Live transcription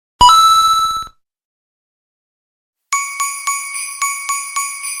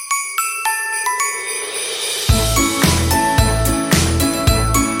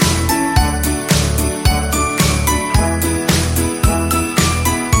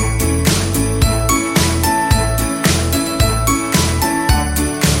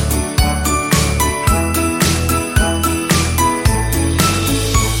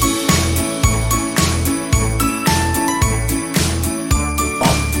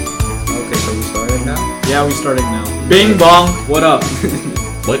Yeah, we starting now. Bing Bong, what up?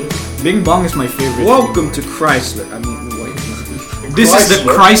 What? Bing Bong is my favorite. Welcome to Chrysler. I mean, wait. This is the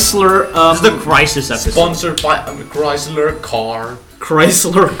Chrysler. This is the crisis episode. Sponsored by Chrysler car.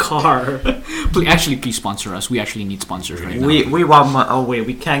 Chrysler car. Please sponsor us. We actually need sponsors right now. We want money. Oh wait,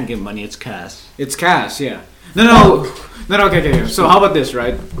 we can't get money. It's cash. It's cash, yeah. No. Okay. So how about this,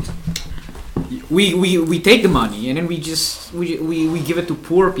 right? We take the money and then we give it to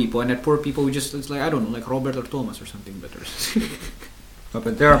poor people, and that poor people it's like, I don't know, like Robert or Thomas or something better.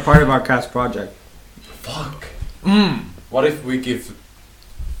 But they're a part of our cash project. Fuck. What if we give?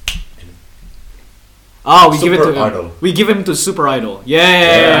 Give it to Idol. We give him to Super Idol.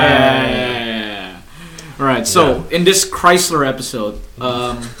 Yeah. All right. So in this Chrysler episode,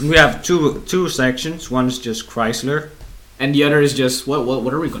 we have two sections. One is just Chrysler, and the other is just what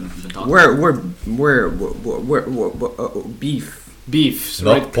are we going to even talk? We're beef. Beef,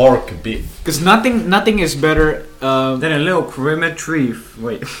 Not right? pork, beef. Because nothing is better Then a little Crimetree.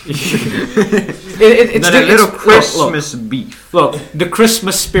 Wait. it's then a little Christmas beef. Look, the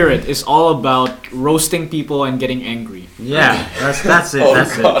Christmas spirit is all about roasting people and getting angry. Yeah, that's it. Oh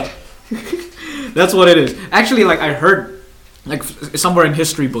that's God. it. That's what it is. Actually, like I heard, like somewhere in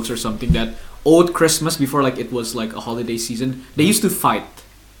history books or something, that old Christmas, before like it was like a holiday season, they used to fight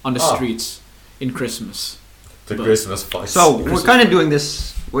on the streets in Christmas. The Christmas fight. So we're kind of doing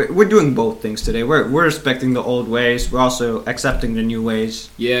this. We're doing both things today. We're respecting the old ways. We're also accepting the new ways.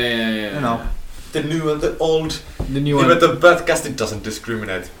 Yeah. You know. the new and the old. The new But one. the podcast, it doesn't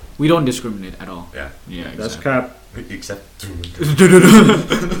discriminate. We don't discriminate at all. Yeah. Yeah, That's exactly. cap. Except.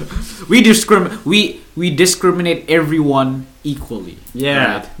 We discriminate everyone equally.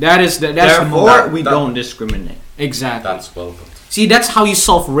 Yeah. Right? That's Therefore, we don't discriminate. exactly. That's well put. See, that's how you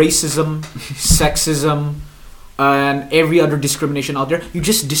solve racism, sexism, and every other discrimination out there. You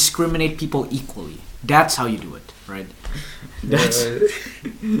just discriminate people equally. That's how you do it, right? That's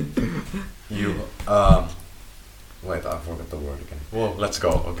You wait, I forgot the word again. Whoa, let's go.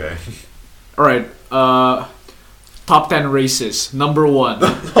 Okay. all right. Top 10 races. Number 1,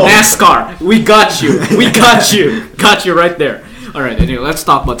 NASCAR. We got you. Got you right there. All right. Anyway, let's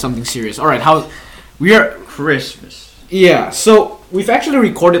talk about something serious. All right. How we are? Christmas. Yeah. So we've actually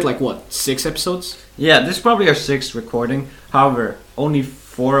recorded like what, 6 episodes? Yeah, this is probably our 6th recording. However, only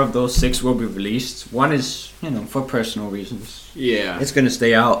 4 of those 6 will be released. One is, for personal reasons. Yeah. It's gonna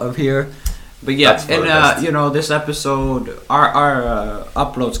stay out of here. But yeah, That's for the best. and this episode, our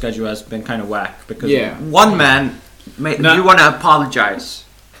upload schedule has been kind of whack because one man. No. You want to apologize?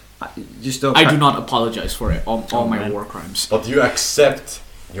 You still? I do not apologize for it. All my man. war crimes. But you accept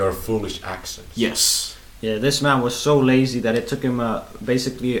your foolish actions. Yes. Yeah, this man was so lazy that it took him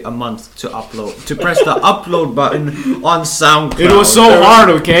basically a month to press the upload button on SoundCloud. It was so hard,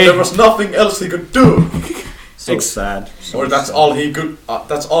 okay? There was nothing else he could do. so sad. So Or that's sad. all he could.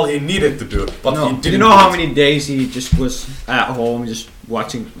 That's all he needed to do. But No, he didn't. you know how do it. many days he just was at home just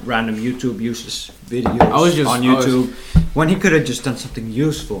watching random YouTube useless videos on YouTube when he could have just done something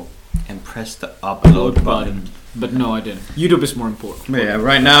useful and pressed the upload button. But no, I didn't. YouTube is more important. But yeah,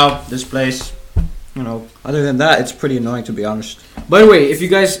 right now this place, other than that, it's pretty annoying to be honest. By the way, if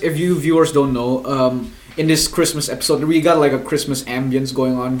you viewers don't know, in this Christmas episode, we got like a Christmas ambience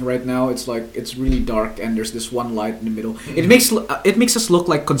going on right now. It's like it's really dark and there's this one light in the middle. It makes us look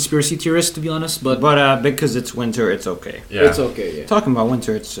like conspiracy theorists, to be honest. But Because it's winter, it's okay. Yeah. it's okay. Yeah. Talking about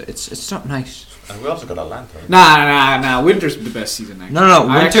winter, it's not nice. And we also got a lantern. Nah. Winter's the best season. Actually. No.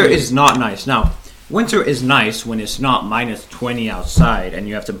 Winter is not nice. Now, winter is nice when it's not minus 20 outside and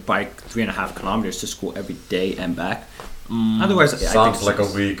you have to bike 3.5 kilometers to school every day and back. Otherwise, I think Sounds it's like a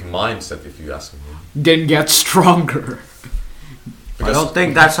nice. weak mindset if you ask me. Then get stronger. I don't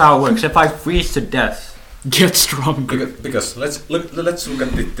think that's how it works. If I freeze to death, Get stronger. Because let's look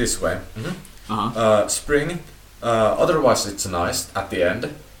at it this way. Spring. Otherwise, it's nice at the end,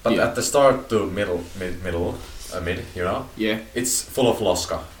 but Yeah. at the start to mid, Yeah. it's full of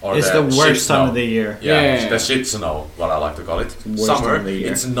loska. Or it's the shit worst time snow. of the year. Yeah, Yeah. the shit snow, what I like to call it. Worst Summer, time of the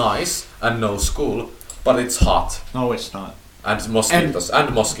year. it's nice and no school, but it's hot No, it's not. and mosquitoes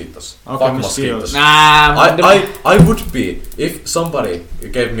and mosquitoes. Okay, Fuck mosquitoes. mosquitoes. Nah. I would be if somebody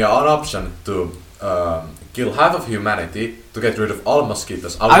gave me an option to kill half of humanity to get rid of all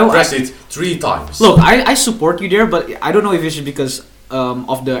mosquitoes. I would press it 3 times. Look, I support you there, but I don't know if it's because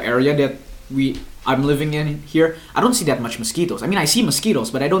of the area that I'm living in here. I don't see that much mosquitoes. I mean, I see mosquitoes,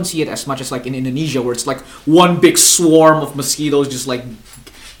 but I don't see it as much as like in Indonesia, where it's like one big swarm of mosquitoes just like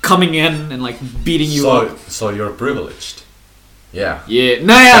coming in and like beating you up. So you're privileged. Yeah. Yeah,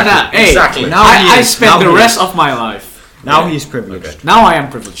 nah. Hey, Exactly. Now he I is. spent Now the he rest is. of my life. Now Yeah. he's privileged. Okay. Now I am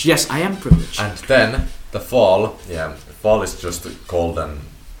privileged. Yes, I am privileged. And then The fall, fall is just cold and...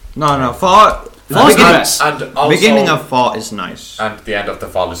 No, fall... Fall is the best. And also, beginning of fall is nice. And the end of the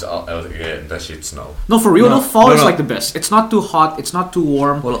fall is the shit snow. No, for real, fall is like the best. It's not too hot, it's not too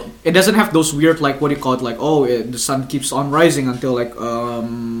warm. Well, it doesn't have those weird, like, what do you call it, like, the sun keeps on rising until, like,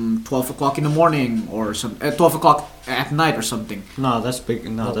 12 o'clock in the morning or 12 o'clock at night or something. No, that's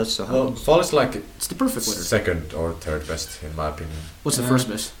big. No, that's so hot. Fall is like... It's the perfect weather. Second or third best, in my opinion. What's the first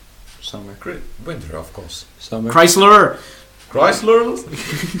best? Summer. Winter, of course. Summer. Chrysler!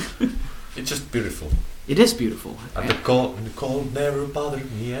 It's just beautiful. It is beautiful. And the cold never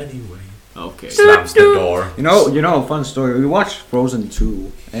bothered me anyway. Okay. Slams the door. You know, fun story. We watched Frozen 2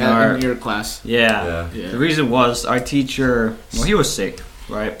 in your class. Yeah. The reason was our teacher. Well, he was sick,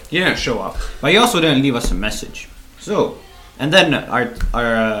 right? He didn't show up, but he also didn't leave us a message. So, and then our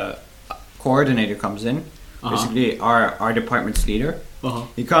coordinator comes in. Basically, our department's leader.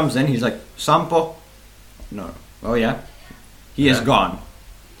 He comes in. He's like, Sampo. No. Oh yeah. He is gone.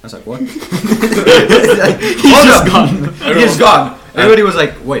 I was like, what? He's gone. He's gone. Everybody was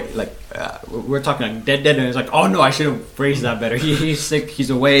like, wait, like, we're talking like dead, and it's like, oh no, I should have phrased that better. He's sick. He's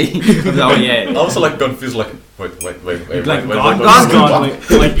away. Oh yeah. I was like confused, like, wait. Like gone.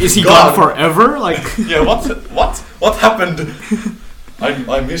 Like, is he gone forever? Like, yeah. What happened?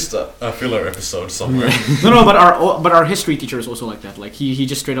 I missed a filler episode somewhere. No, but our history teacher is also like that. Like he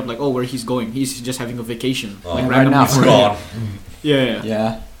just straight up like, where he's going. He's just having a vacation. Like right now. He's gone. Yeah.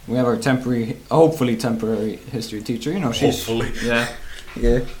 Yeah. We have our hopefully temporary history teacher. You know, she's hopefully. Yeah.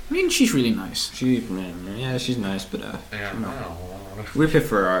 I mean, she's really nice. She's nice, but we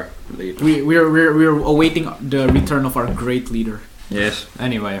prefer our leader. We're awaiting the return of our great leader. Yes.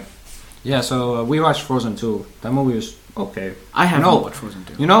 Anyway, so we watched Frozen 2. That movie was okay. I haven't watched Frozen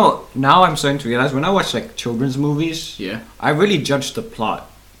 2. You know, now I'm starting to realize when I watch like children's movies, I really judge the plot,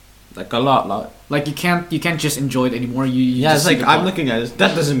 like a lot. Like you can't just enjoy it anymore. You it's like I'm looking at it.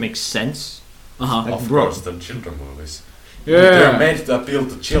 That doesn't make sense. Like, of course, the children movies. Yeah. They're made to appeal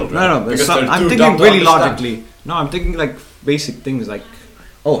to children. No, but I'm thinking really logically. No, I'm thinking like basic things like,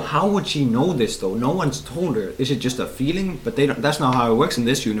 oh, how would she know this though? No one's told her. Is it just a feeling? But they don't. That's not how it works in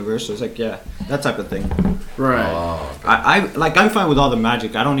this universe. So it's like, that type of thing. Right. Oh, okay. I'm fine with all the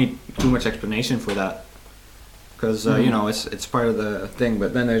magic. I don't need too much explanation for that. Because it's part of the thing.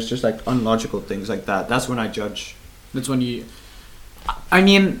 But then there's just like unlogical things like that. That's when I judge. That's when you. I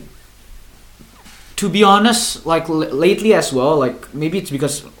mean, to be honest, like lately as well, like maybe it's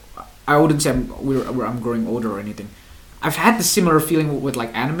because I wouldn't say I'm growing older or anything. I've had the similar feeling with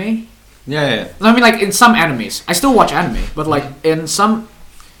like anime. Yeah. I mean, like in some animes, I still watch anime, but like in some,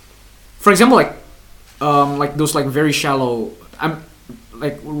 for example, like those like very shallow. I'm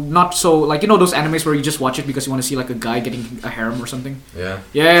like not so like those animes where you just watch it because you want to see like a guy getting a harem or something.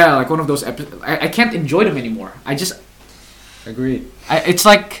 Yeah, like one of those I can't enjoy them anymore. I just agreed. It's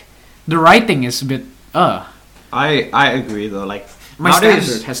like the writing is a bit I agree though. Like my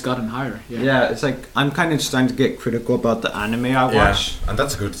standard has gotten higher. Yeah, it's like I'm kind of starting to get critical about the anime I watch. And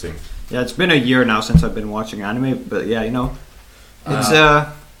that's a good thing. Yeah, it's been a year now since I've been watching anime, but it's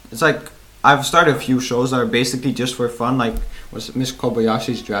like I've started a few shows that are basically just for fun, like was Miss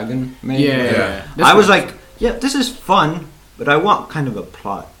Kobayashi's Dragon Maid? Yeah. I was like, this is fun, but I want kind of a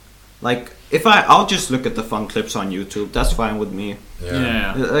plot. Like if I'll just look at the fun clips on YouTube, that's fine with me.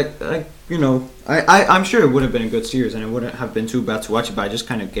 Yeah. Like I'm sure it would have been a good series and it wouldn't have been too bad to watch it, but I just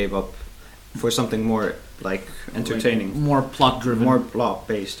kind of gave up for something more like entertaining, like, more plot driven, more plot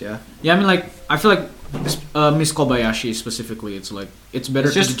based. Yeah, I mean, like I feel like Miss Kobayashi specifically, it's like it's better.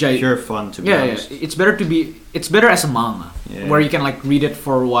 It's just pure fun to be honest. It's better as a manga where you can like read it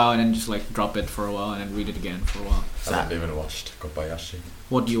for a while and then just like drop it for a while and then read it again for a while. I haven't even watched Kobayashi.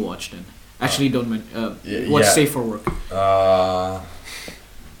 What do you watch then? Actually, don't what's safe for work?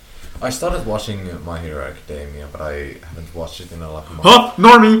 I started watching My Hero Academia, but I haven't watched it in a lot of months. Huh?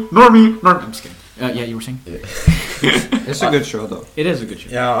 Normie. I'm just kidding. Yeah, you were saying? Yeah. It's a good show, though. It is a good show.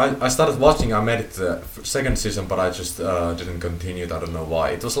 Yeah, I started watching. I made it second season, but I just didn't continue it. I don't know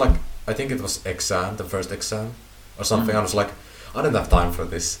why. It was like, I think it was the first exam or something. I was like, I don't have time for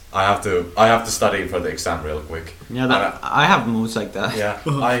this. I have to study for the exam real quick. Yeah, I have moods like that. Yeah,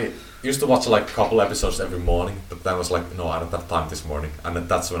 I used to watch like a couple episodes every morning, but then I was like, no, I don't have time this morning, and then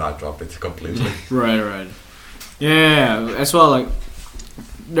that's when I dropped it completely. Right. Yeah, as well. Like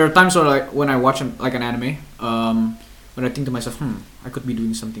there are times where like when I watch like an anime, when I think to myself, I could be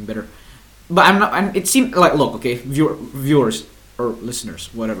doing something better, but I'm not. And it seems like, look, okay, viewers or listeners,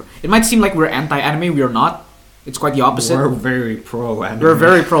 whatever. It might seem like we're anti-anime. We are not. It's quite the opposite. We're very pro-anime. We're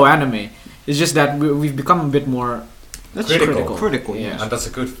very pro-anime. It's just that we've become a bit more critical. Critical, yeah. And that's a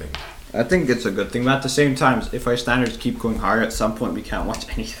good thing. I think it's a good thing, but at the same time, if our standards keep going higher, at some point we can't watch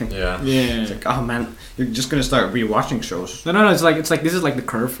anything. Yeah. Yeah. It's like, oh man, you're just gonna start rewatching shows. No. It's like this is like the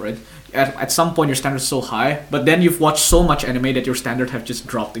curve, right? At some point your standard's so high, but then you've watched so much anime that your standard have just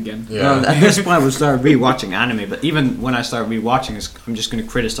dropped again. Yeah. At this point, we'll start rewatching anime. But even when I start rewatching, I'm just gonna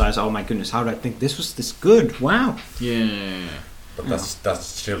criticize. Oh my goodness, how did I think this was this good? Wow. Yeah. But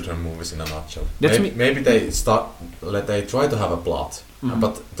that's children movies in a nutshell. That's Maybe they they try to have a plot,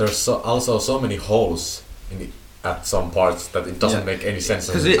 but there's also so many holes at some parts that it doesn't make any sense.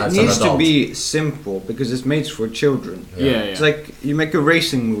 Because as it an needs to adult. be simple because it's made for children. Yeah. It's like you make a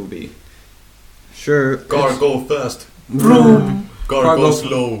racing movie. Sure. Car go fast. Vroom. Car Car go go-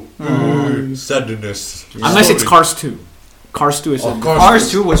 slow. Sadness. Unless it's Cars 2. Cars 2 is Oh, a-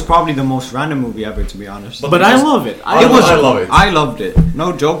 Cars 2 was probably the most random movie ever, to be honest. But I love it. I love it. I loved it.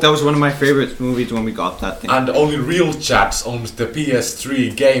 No joke, that was one of my favorite movies when we got that thing. And only real chaps owns the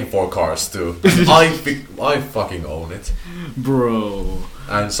PS3 game for Cars 2. I fucking own it. Bro.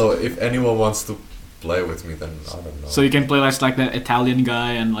 And so if anyone wants to play with me, then I don't know. So you can play like the Italian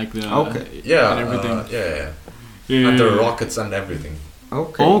guy and like the Okay. yeah, and everything. yeah. And the rockets and everything.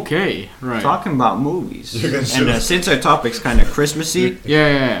 Okay. Okay, right. Talking about movies. You can And shoot. since our topic's kind of Christmassy,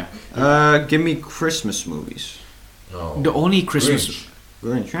 Yeah. give me Christmas movies. No. The only Christmas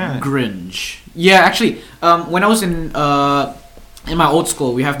Grinch. Yeah. Grinch. Yeah, actually, when I was in my old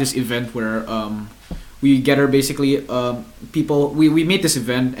school, we have this event where we gather basically people. We made this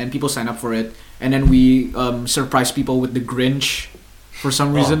event and people sign up for it, and then we surprise people with the Grinch for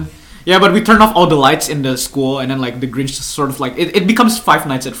some reason. Yeah, but we turn off all the lights in the school, and then like the Grinch sort of like it becomes Five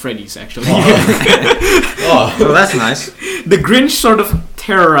Nights at Freddy's actually. Oh. Oh, that's nice. The Grinch sort of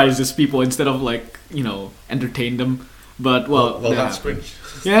terrorizes people instead of like entertain them. But well, Well, yeah. that's cringe.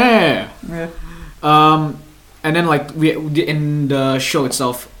 Yeah. Yeah. And then like we in the show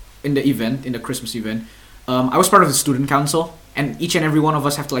itself, in the event, in the Christmas event, I was part of the student council, and each and every one of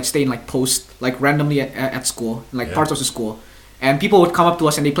us have to like stay in like post like randomly at school, like Yeah. parts of the school, and people would come up to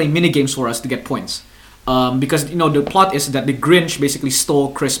us and they play mini games for us to get points. Because the plot is that the Grinch basically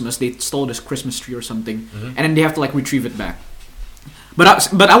stole Christmas. They stole this Christmas tree or something, and then they have to like retrieve it back.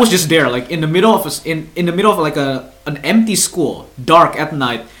 But I was just there, like in the middle of in the middle of like an empty school, dark at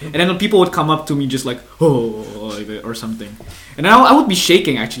night, and then people would come up to me just like or something, and I would be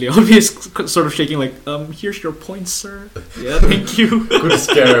shaking actually. I would be sort of shaking like here's your points, sir. Yeah, thank you. Good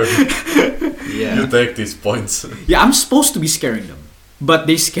scared. Yeah. You take these points. Yeah, I'm supposed to be scaring them, but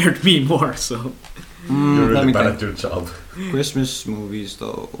they scared me more. So You're let really me bad think. at your job. Christmas movies,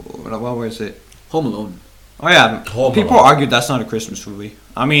 though. What was it? Home Alone. Oh yeah, Home people Alone. argue that's not a Christmas movie.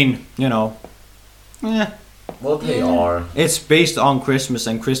 I mean, Well, they are. it's based on Christmas,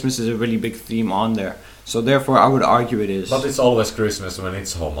 and Christmas is a really big theme on there. So therefore, I would argue it is. But it's always Christmas when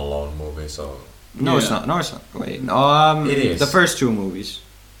it's Home Alone movie, so... No, it's Yeah. not. No, it's not. Wait, no. It is. The first two movies,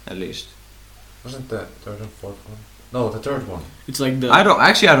 at least. Wasn't the third and fourth one? No, the third one. It's like the I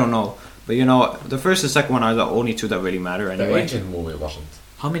don't know. But the first and second one are the only two that really matter The anyway. Agent movie wasn't.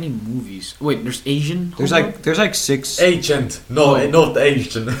 how many movies? Wait, there's Asian. There's Home Alone? like six. Agent! No, Oh. not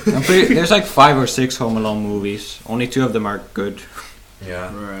Agent. There's like 5 or 6 Home Alone movies. Only 2 of them are good.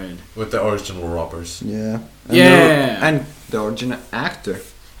 yeah, right. with the original robbers. Yeah. Yeah. And the original actor.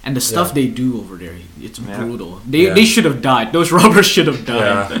 And the stuff Yeah. they do over there, it's Yeah. brutal. Yeah. They should have died. Those robbers should have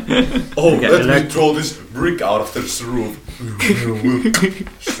died. Yeah. Oh, Yeah, let me like- throw this brick out of this roof.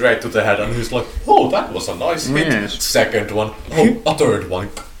 Straight to the head, and he's like, oh, that was a nice hit. Yes. Second one. Oh, a third one.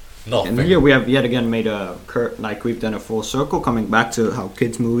 Nothing. And here we have yet again made we've done a full circle, coming back to how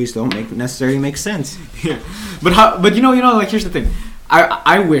kids movies don't necessarily make sense. Yeah. But like here's the thing.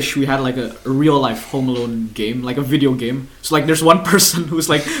 I wish we had like a real life Home Alone game, like a video game. So like there's one person who's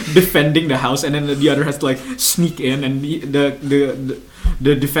like defending the house, and then the other has to like sneak in, and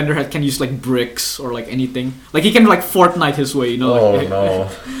the defender can use like bricks or like anything. Like he can like Fortnite his way, Oh like, no.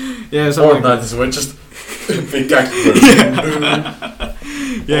 Yeah, something like Fortnite is when just pickaxe.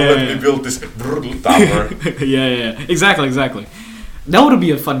 Yeah. Let me build this brutal tower. yeah, exactly. That would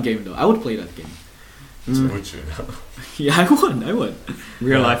be a fun game though. I would play that game. Would you know? Yeah, I would.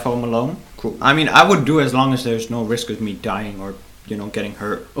 Real Yeah. life Home Alone. Cool. I mean, I would do as long as there's no risk of me dying or getting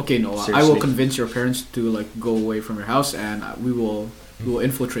hurt. Okay, Noah, I Seriously. will convince your parents to like go away from your house, and we will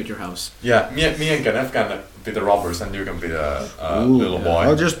infiltrate your house. Yeah, me and Kenneth can be the robbers, and you can be the little boy.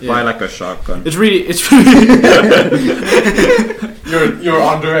 I'll just Yeah. buy like a shotgun. It's really You're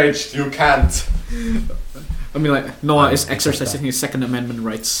underage. You can't. I mean, like Noah is exercising his Second Amendment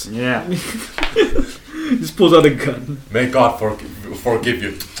rights. Yeah. Just pulls out a gun. May God forgive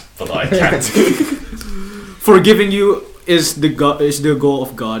you, but I can't. Forgiving you is the goal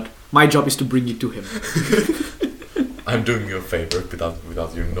of God. My job is to bring you to him. I'm doing you a favor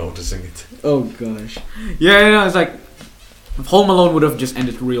without you noticing it. Oh gosh. Yeah, you know, it's like Home Alone would have just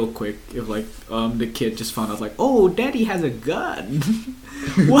ended real quick if like the kid just found out like, oh, Daddy has a gun.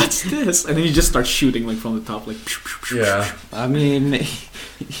 What's this? And then he just starts shooting like from the top, like. Yeah. I mean,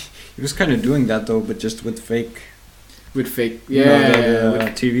 he was kind of doing that though, but just with fake. With fake. You Yeah. know,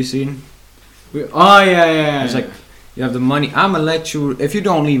 the TV scene. Oh yeah. It's like, you have the money. I'ma let you. If you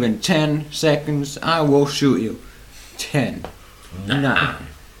don't leave in 10 seconds, I will shoot you. 10, 9,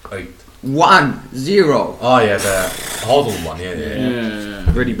 8. 1, 0. Oh yeah, the hotel one. Yeah.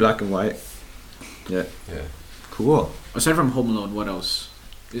 Yeah. Really black and white. Yeah. Yeah. Cool. Aside from Home Alone, what else?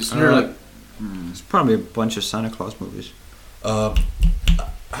 Is there like? It's probably a bunch of Santa Claus movies.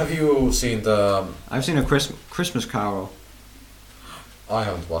 Have you seen the? I've seen a Christmas Carol. I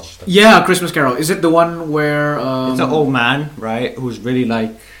haven't watched it. Yeah, Christmas Carol. Is it the one where? It's an old man, right? Who's really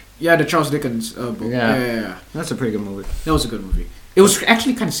like. Yeah, the Charles Dickens book. Yeah. Yeah. That's a pretty good movie. That was a good movie. It was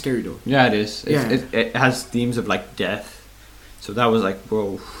actually kind of scary though. Yeah, it is. Yeah. It has themes of like death. So that was like,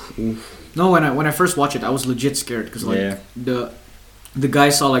 whoa. Oof. No, when I first watched it, I was legit scared because like Yeah. the guy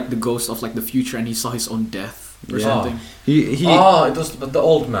saw like the ghost of like the future and he saw his own death or Yeah. something. He. Oh, it was the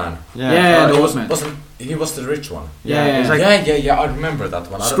old man. Yeah, the he old was, man. he was the rich one. Yeah, It's like Yeah. I remember that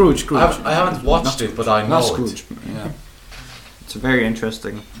one. Scrooge. I haven't watched it, but I know not it. Scrooge. Yeah. It's very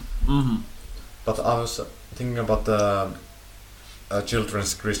interesting. Mm-hmm. But I was thinking about the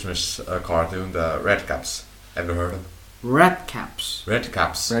children's Christmas cartoon, the Red Caps. Have you heard of them? Red Caps. Red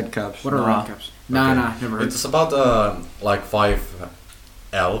Caps. Red Caps. What are Nah. Red Caps? Nah, never heard. It's about like 5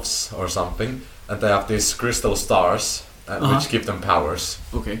 elves or something, and they have these crystal stars which give them powers.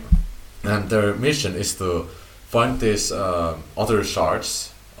 Okay. And their mission is to find these other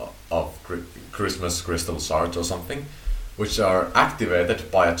shards of Christmas crystal shards or something, which are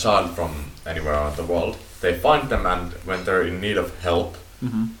activated by a child from anywhere around the world. They find them, and when they're in need of help,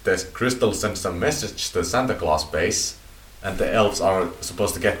 the crystal sends a message to the Santa Claus base, and the elves are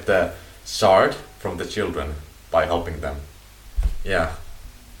supposed to get the shard from the children by helping them. Yeah.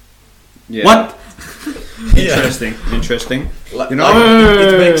 Yeah. What? Interesting. Interesting. Like, You know-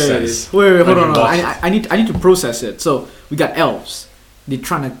 it makes sense. Wait, hold When on. you watch it. I need to process it. So we got elves. They're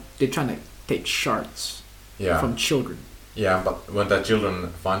trying to take shards Yeah. from children. Yeah, but when the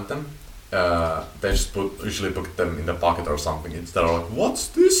children find them, they just usually put them in the pocket or something. Instead of like, what's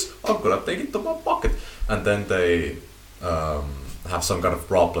this? I'm gonna take it to my pocket. And then they have some kind of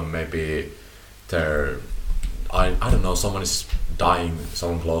problem. Maybe they're, I don't know, someone is dying,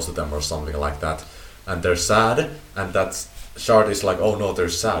 someone close to them or something like that. And they're sad, and that shard is like, oh no, they're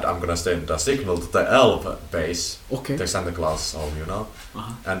sad. I'm gonna send a signal to the elf base, Okay. the Santa Claus home, you know.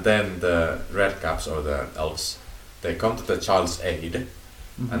 Uh-huh. And then the red caps or the elves, they come to the child's aid,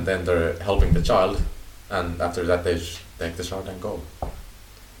 and then they're helping the child, and after that they take the shard and go.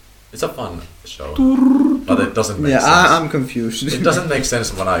 It's a fun show, but it doesn't make sense. I'm confused. It doesn't make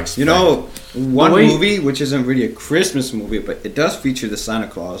sense when I explain. You know, one Wait. movie which isn't really a Christmas movie, but it does feature the Santa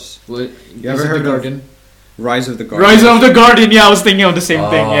Claus. What? You ever heard of Rise of the Guardian? Rise of the Guardian? Yeah, I was thinking of the same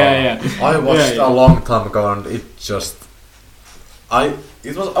thing. Oh, Yeah. I watched Yeah. a long time ago, and it just, I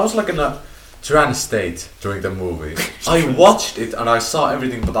was like in a trance state during the movie. I watched it and I saw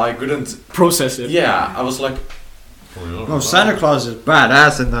everything, but I couldn't. Process it. Yeah, I was like. No, Santa Claus is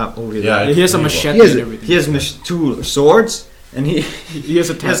badass in that movie. Yeah, though. He has a He machete He has, and everything. he has 2 swords, and he He has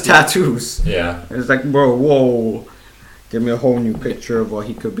a has tattoo. tattoos. Yeah. It's like, bro, whoa. Give me a whole new picture of what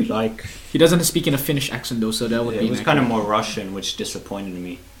he could be like. He doesn't speak in a Finnish accent though, so that would be. It was kind of more Russian, which disappointed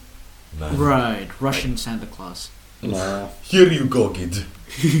me. Man. Right, Russian Santa Claus. Nah. Here you go, kid.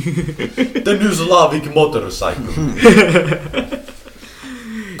 The new Slavic motorcycle.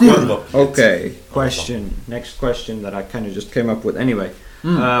 Kurva. Okay, next question that I kind of just came up with. Anyway,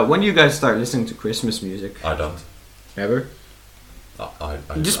 when do you guys start listening to Christmas music? I don't. Ever?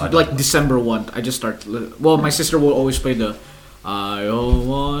 Just I don't like know. December 1, I just start. Well, my sister will always play the I don't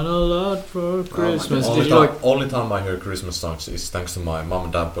want a lot for Christmas. Only Did you like? only time I hear Christmas songs is thanks to my mom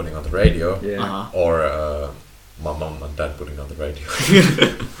and dad putting on the radio, Yeah. Uh-huh. or my mom and dad putting on the radio.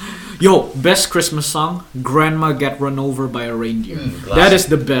 Yo, best Christmas song, Grandma Get Run Over by a Reindeer. That Classic. is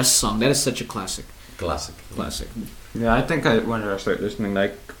the best song. That is such a classic. Classic. Classic. Yeah, I think I when did I start listening?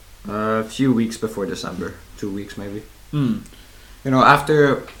 Like a few weeks before December, 2 weeks maybe. Mm. You know,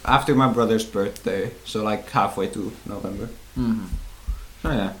 after my brother's birthday, so like halfway through November. Mm.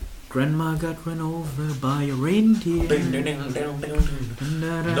 Oh yeah. Grandma got run over by a reindeer.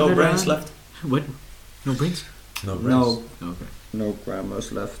 No brains left. What? No brains? No brains. No, Okay. no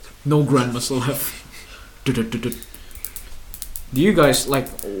grandmas left. No grandmas left. Du-du-du-du. Do you guys like?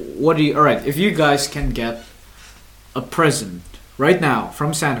 What do you? All right, if you guys can get a present right now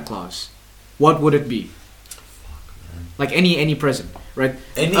from Santa Claus, what would it be? Like any present, right?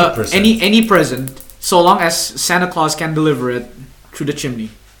 Any present. Any present, so long as Santa Claus can deliver it through the chimney,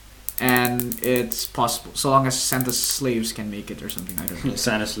 and it's possible. So long as Santa's slaves can make it or something. I don't know.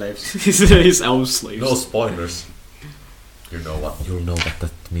 Santa slaves. His elf slaves. No spoilers. You know what? You'll know what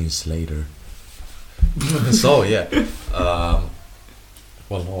that means later. So yeah.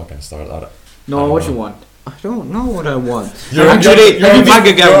 Well, no, I can start. No, what you want? I don't know what I want. You're if I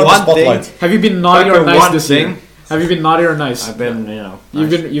could get one thing, Have you been naughty Like or a nice one this thing? year? Have you been naughty or nice? I've been, you know,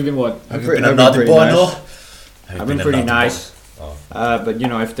 You've been what? Have I've you been a been naughty pretty boy, nice. no? I've been pretty nice. Oh. But you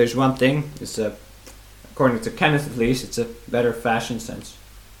know, if there's one thing, it's according to Kenneth at least, it's a better fashion sense.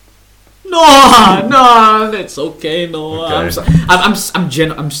 No, it's okay. No, Okay.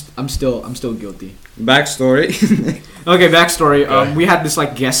 I'm still guilty. Backstory. Okay, backstory. Okay. We had this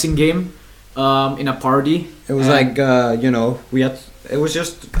like guessing game, in a party. It was And- like you know, it was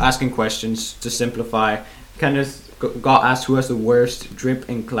just asking questions to simplify. Kenneth got asked who has the worst drip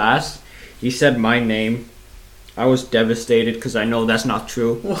in class. He said my name. I was devastated because I know that's not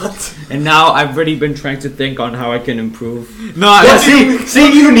true. What? And now I've really been trying to think on how I can improve. No,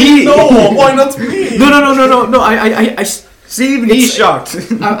 See, you need. No, why not me? no. See, even he's shocked.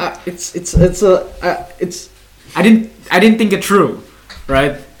 I didn't think it through,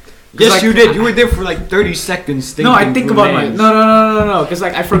 right? 'Cause, Yes, like, you did. You were there for like 30 seconds thinking. No, I think through about my names. no. Because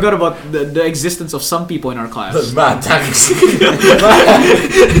like I forgot about the existence of some people in our class. Man, thanks.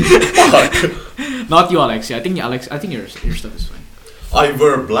 Not you, Alexia. I think your stuff is fine. I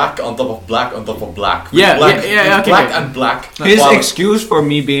wear black on top of black on top of black. With Yeah, black, yeah, with okay, black okay. and black. His While- excuse for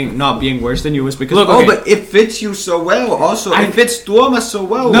me not being worse than you was because Look, okay. but it fits you so well. Also, it fits Tuomas so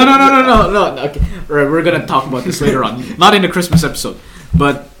well. No. Okay, right, we're gonna talk about this later on. Not in the Christmas episode,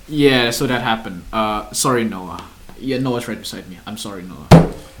 but yeah. So that happened. Sorry, Noah. Yeah, Noah's right beside me. I'm sorry, Noah.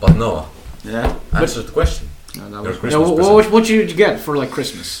 But Noah, Yeah. answer the question. No, that Your was Christmas Yeah, present. what did you get for like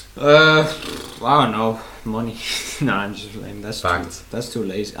Christmas? I don't know. Money. No, I'm just lame. Fact. That's too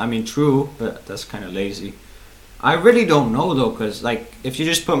lazy. I mean, true, but that's kind of lazy. I really don't know though, cause like if you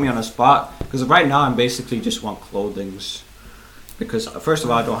just put me on a spot, cause right now I'm basically just want clothings. Because first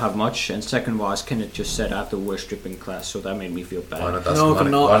of all I don't have much, and second of all as Kenneth just said I have the worst stripping class, so that made me feel bad. Why not ask No, money?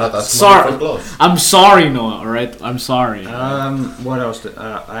 no. Why not ask Sorry. money for clothes? I'm sorry, Noah. All right, I'm sorry. What else?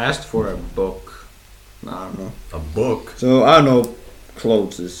 I asked for a book. I don't know. A book. So I don't know.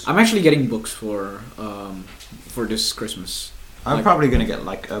 Clothes is. I'm actually getting books for this Christmas. I'm like- probably gonna get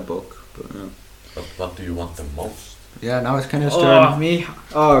like a book. But, But what do you want the most? yeah, now it's Kenneth's Oh, turn. me?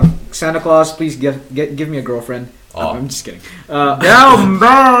 Santa Claus, please give me a girlfriend. Oh. I'm just kidding. Down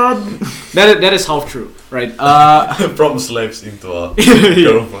bad. That is half true, right? From slaves into a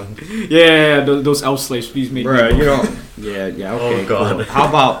Yeah. girlfriend. Yeah, those elf slaves, please make Bruh, me you know. Yeah. Okay. Oh, God. Cool.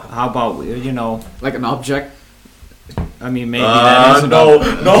 How about you know? like an object. I mean, maybe that is No.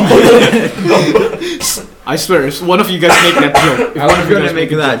 I swear, if one of you guys make that joke, if I one was of you gonna guys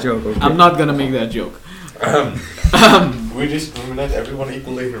make a that joke, joke. Okay. I'm not gonna make that joke. We discriminate everyone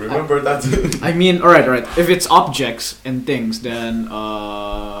equally. Remember that. I mean, all right. If it's objects and things, then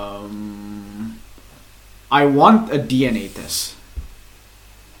I want a DNA test.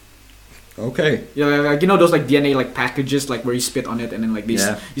 Okay. Yeah, like you know those like DNA like packages like where you spit on it and then like they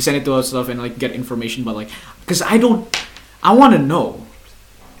Yeah. you send it to us stuff and like get information, but like because I want to know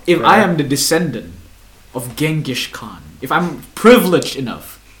if I Fair. am the descendant of Genghis Khan, if I'm privileged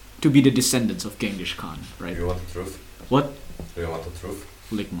enough to be the descendants of Genghis Khan, right? Do you want the truth? What? Do you want the truth?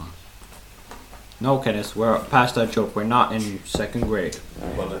 Ligma. No, Kenneth, we're past that joke. We're not in second grade.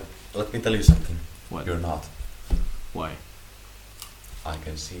 Well, let me tell you something. What? You're not. Why? I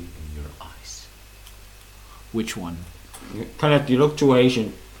can see in your eyes. Which one? Kenneth, you look too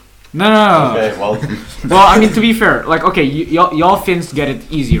Asian. No. Okay, well, Well, I mean, to be fair, like, okay, y'all Finns get it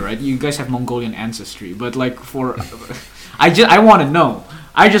easy, right? You guys have Mongolian ancestry, but like for, I want to know.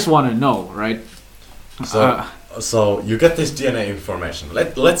 I just want to know, right? so you get this DNA information.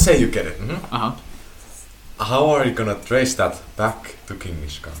 Let's say you get it. Uh-huh. How are you gonna trace that back to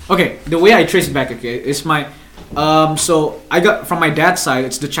Genghis Khan? Okay, the way I trace it back, okay, is my, so I got from my dad's side,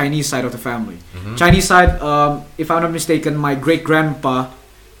 it's the Chinese side of the family. Mhm. Chinese side, if I'm not mistaken, my great grandpa,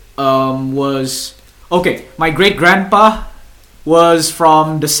 was okay. My great grandpa was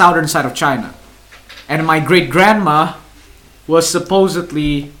from the southern side of China, and my great grandma was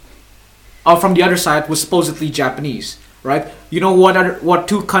supposedly, from the other side was supposedly Japanese, right? You know what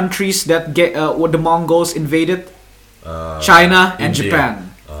two countries that what the Mongols invaded? China and India.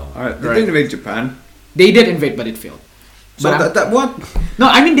 Japan. Alright, Right. invade Japan. They did invade, but it failed. So But that what? no,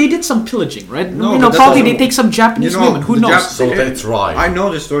 I mean they did some pillaging, right? No, you but know, that probably doesn't- they take some Japanese you know, women. Who the knows? Jap- So they tried. I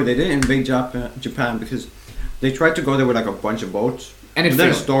know the story. They didn't invade Japan because they tried to go there with like a bunch of boats, And it then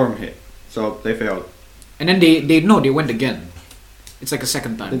a failed. storm hit, so they failed. And then they went again. It's like a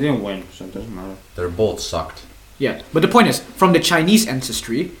second They time. didn't win, so it doesn't matter. Their boat sucked. Yeah, but the point is, from the Chinese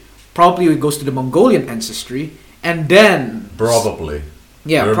ancestry, probably it goes to the Mongolian ancestry, and then Probably.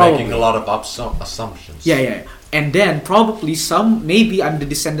 yeah, We're probably making a lot of assumptions. yeah, and then probably maybe I'm the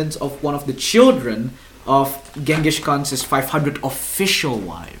descendants of one of the children of Genghis Khan's 500 official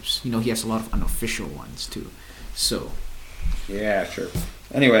wives. You know, he has a lot of unofficial ones too. So Yeah, sure.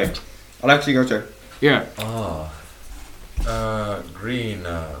 Anyway, Alexi, your turn. yeah, Green.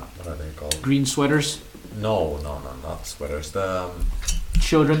 What are they called? green sweaters, No, not sweaters. The.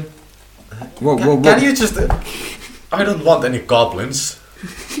 children. Whoa, Can you just? I don't want any goblins.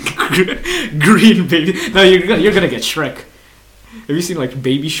 Green baby. No, you're gonna get Shrek. Have you seen like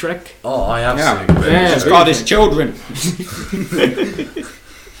Baby Shrek? Oh, I have Yeah. seen. them. Yeah. It's called his children.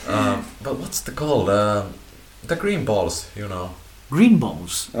 But what's the called? The green balls, you know. Green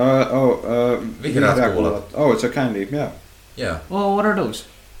balls. Vihreät Oh, it's a candy. Yeah. Yeah, Oh, what are those?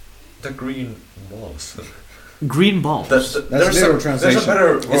 the green balls. Green balls. That's There's literal a translation.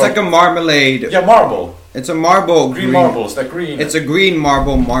 better. It's like a marmalade. yeah, marble. It's a marble. Green marbles. The green. It's a green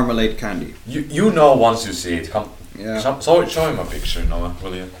marble marmalade candy. You know once you see it. Come. Yeah. Show him a picture, Noah,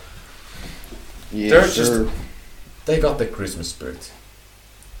 will you? Yeah, They're sure. just. They got the Christmas spirit.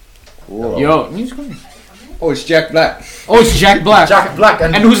 Cool. Yo, who's coming? Oh, it's Jack Black. Oh, it's Jack Black. Jack Black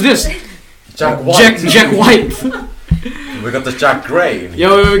and, And who's this? Jack White. Jack White. We got the Jack Gray. in here.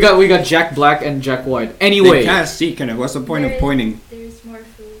 Yo, we got Jack Black and Jack White. They Anyway, can't see, Kenneth. What's the point of pointing? There's more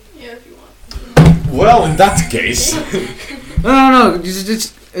food. Yeah, if you want. Well, in that case. no,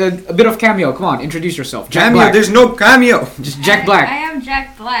 just a bit of cameo. Come on, introduce yourself. Jack Cameo? Black. There's no cameo. Just Jack I Black. am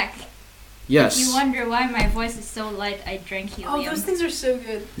Jack Black. Yes. You wonder why my voice is so light? I drank helium. Oh, those things are so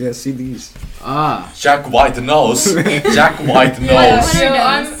good. Yeah, see these. Ah. Jack White knows. Jack White Yeah, knows. What so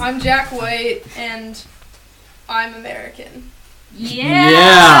are those? I'm Jack White and I'm American.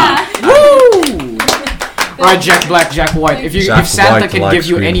 Yeah. Woo! Alright, Jack Black, Jack White. If Jack if Santa White can likes give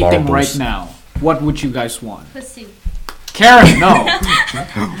you green anything marbles. right now, what would you guys want? Pussy. Karen, no.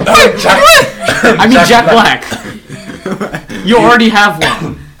 I mean Jack Black. You already have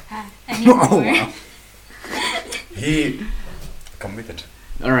one. I need more. He committed.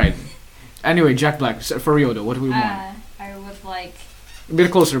 Alright. Anyway, Jack Black. For real though, what do we want? I would like. A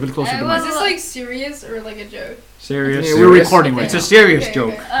bit closer to I the Is mic. this like serious or like a joke? Serious. Yeah, we're recording right It's a now. serious Okay,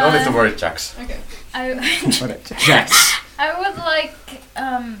 joke. okay. No need to worry, Jacks. Okay. I Jacks. I would like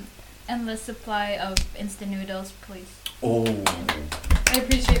endless supply of instant noodles, please. Oh, I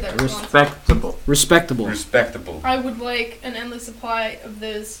appreciate that response. Respectable. Respectable. respectable. I would like an endless supply of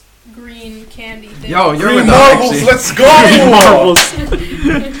those green candy things. Yo, you're Green with the marbles, Alexi. let's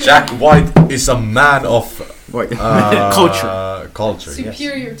go! Jack White is a man of Wait. culture. Yes.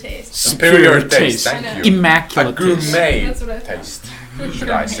 Superior taste. Superior taste. Thank I know. you. A Immaculate. gourmet That's what I thought. taste, should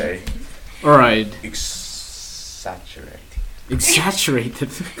I say? Alright. Exaggerating. Exaggerated.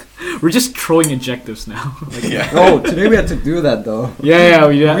 We're just throwing adjectives now. Yeah. Oh, today we had to do that though. Yeah,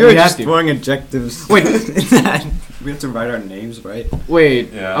 We were we just have to. throwing adjectives. Wait. We have to write our names, right?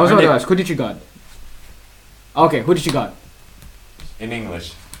 Wait, Yeah. I was about to And ask, who did you got? Okay, who did you got? In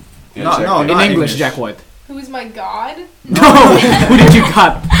English. No, Jack no, White. In not English, English. Jack White. Who is my god? No, who did you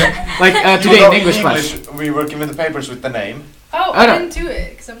got? Like today No, in English class. we were given the papers with the name. Oh, I I don't- didn't do it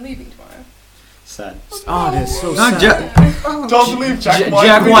because I'm leaving tomorrow. Sad. Oh, that's so Not sad. Jack. Don't leave Jack White.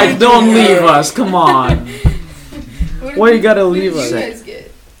 Jack White, don't leave us. Come on. What Why did you gotta what leave did us? you guys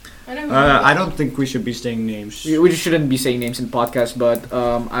get? I know who I don't think we should be saying names. We shouldn't be saying names in podcast, but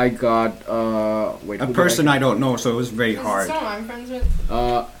I got wait. A who did person I don't know, so it was very Is it hard. someone I'm friends with?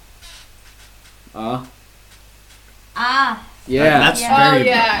 Yeah. That's Yeah. very Oh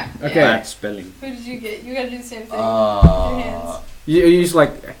yeah. Okay. bad spelling. Who did you get? You gotta do the same thing. Your hands. You use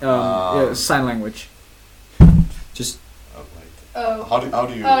like sign language. Just Oh, wait. Oh. How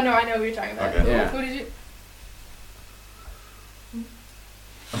do you? Oh no, I know what you're talking about. Okay. Yeah. Who did you?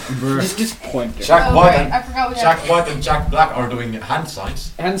 Just point there. Jack Oh, White right, and I forgot what Jack White and Jack Black are doing hand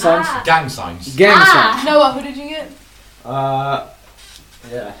signs, Hand signs. Ah. gang signs. Gang Ah. signs. Noah, who did you get?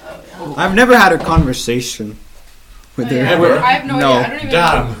 yeah. I've never had a conversation with Oh, her. yeah. Ever? I have no, No. idea. I don't even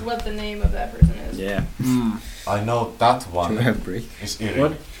Damn. know what the name of that person is. Yeah. I know that Should one we have a break? is Iri.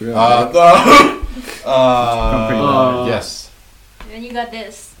 What? Should we have a break? Uh, yes, Then you got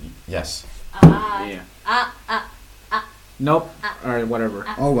this. yes. Yeah. Nope. Alright, whatever.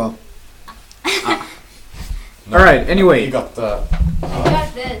 Oh well. No, All right. We Anyway, got I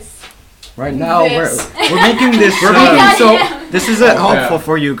got this. Right now This. we're making this. We're I got so him. this is helpful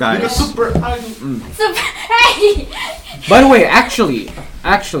for you guys. super. So, hey! by the way, actually,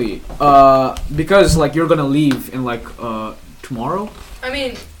 because like you're gonna leave in like tomorrow. I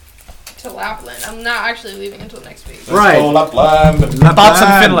mean, to Lapland. I'm not actually leaving until next week. Right. Go Lapland. Thoughts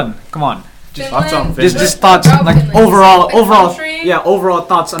on Finland? Come on. Thoughts on Finland, Just thoughts about like Finland. overall, The country, overall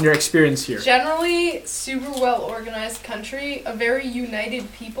thoughts on your experience here. Generally, super well organized country, a very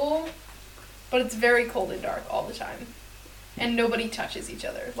united people, but it's very cold and dark all the time, and nobody touches each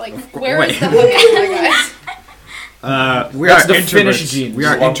other. Like, where is the hugging, guys? We That's are the introverts. Finnish gene. We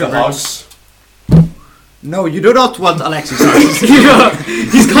are Want the introverts. hugs? No, you do not want Alexis.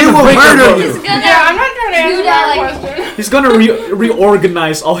 He's gonna will break your murder bones. you. He's gonna, Yeah, I'm not trying to answer Do that that, like- question. He's gonna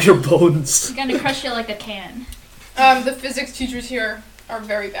reorganize all your bones. he's gonna crush you like a can. The physics teachers here are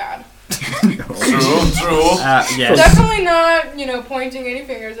very bad. True. Yes. Definitely not, pointing any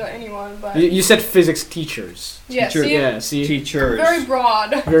fingers at anyone, but You said physics teachers. yeah, teacher- see, Yeah, see, Teachers. very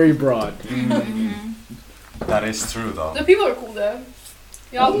broad. very broad. That is true though. The people are cool though.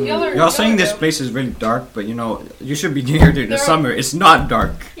 Y'all are. Y'all saying this dope. place is really dark, but you should be here during the There- summer. It's not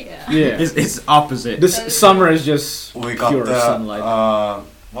dark. Yeah. Yeah. It's opposite. This summer is just We got pure the sunlight.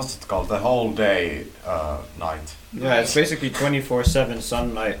 what's it called? The whole day night. Yeah, it's basically 24/7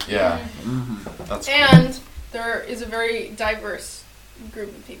 sunlight. Yeah, Mhm. that's cool. And there is a very diverse group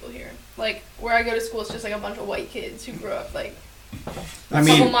of people here. Like where I go to school, it's just like a bunch of white kids who grew up like I a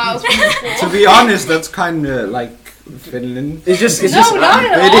couple mean, miles from the school. to be honest, that's kind of like Finland. It's just No, not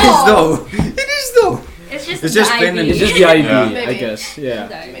at It is all. though. It is though. It's just It's just the Finland. It's ID. just the ID, Yeah. I Maybe. guess. Yeah.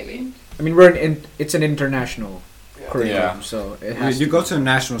 Maybe. I mean, it's an international curriculum, Yeah. so it has. You to go be. to the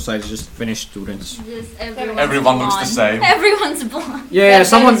national site, it's just Finnish students. Just Everyone looks the blonde. same. Everyone's blonde. Yeah, That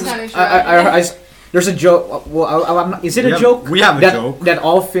someone. is kinda true. There's a joke. Well, I'm not, is it a joke? We have a that, joke. that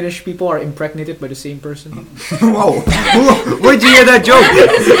all Finnish people are impregnated by the same person. Whoa! Where'd you hear that joke?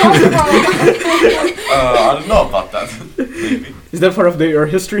 I don't know about that. Maybe. Is that part of your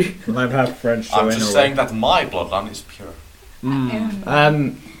history? I have French, so I'm I just know saying that my bloodline is pure.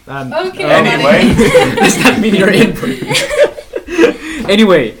 Okay. Anyway, Does that mean you're inbred?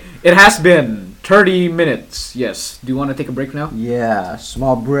 Anyway, it has been 30 minutes. Yes. Do you want to take a break now? Yeah,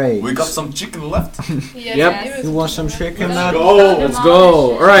 small break. we got some chicken left. Yes, Yep. it was- You want some chicken? Let's go. Let's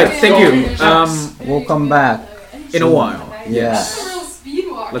go. All right. Thank you. We'll come back. In a while. Yeah.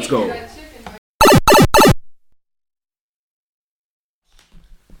 Let's go.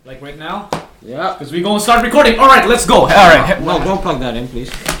 Like right now? Yeah. Because we're going to start recording. All right, let's go. All right. No, don't plug that in,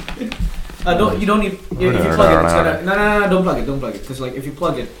 please. You don't need. If you plug it, it's gonna. No. Don't plug it. Don't plug it. Because like if you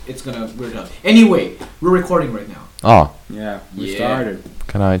plug it, it's gonna weird out. Anyway, we're recording right now. Oh, Yeah, we Yeah. started.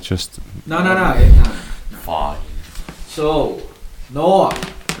 can I just? No. Fine. So, Noah,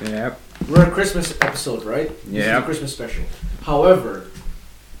 Yep. we're a Christmas episode, right? This is Yeah. a Christmas special. However,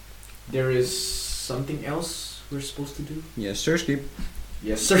 there is something else we're supposed to do. Yes, sir, Skip.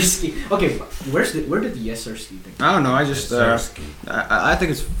 Yes, Sirski. Okay, where did the yes Sirski thing? I don't know. I just I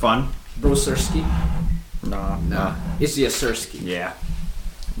think it's fun. Bro Sirski? No. It's yes Sirski. Yeah.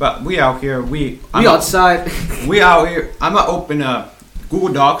 But we out here. We outside. We out here. I'm gonna open a Google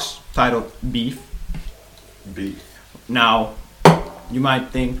Docs titled Beef. B. Now, you might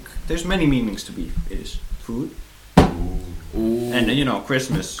think there's many meanings to beef. It is food, and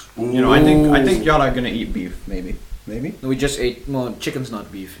Christmas. I think y'all are gonna eat beef. Maybe. We just ate. Well, chicken's not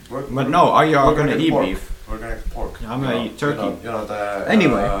beef. But no, are y'all We're gonna gonna eat pork. beef? We're gonna eat pork. I'm gonna eat turkey. You know the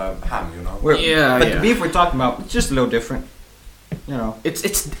Anyway. ham. You know. But the beef we're talking about, it's just a little different.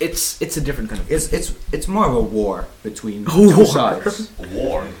 It's a different kind of. It's more of a war between War. two sides.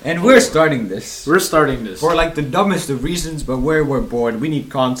 War. And we're starting this. We're starting this. For like the dumbest of reasons, but we're bored. We need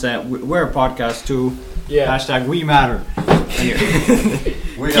content. We're a podcast too. Yeah. Hashtag we matter. Anyway.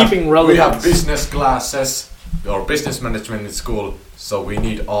 Keeping We relevance. have business classes or business management in school, so we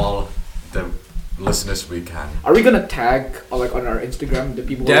need all the listeners we can. Are we gonna tag like on our Instagram the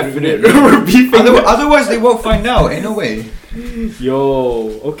people? Definitely. We're beefing. Otherwise, they won't find out. Ain't no way.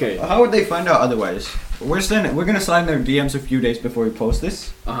 Yo. Okay. How would they find out otherwise? We're gonna slide in their DMs a few days before we post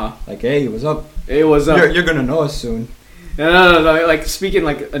this. Uh huh. Like, hey, what's up? Hey, what's up? You're gonna know us soon. No. Like speaking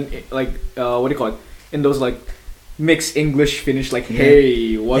like what do you call it? In those like mixed English Finnish like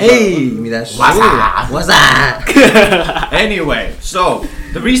hey what's up? that's What's up? Anyway, so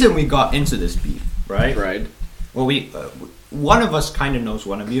the reason we got into this beef, right? Right. Well, one of us kind of knows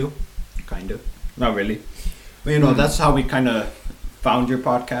one of you, kind of, not really, but that's how we kind of found your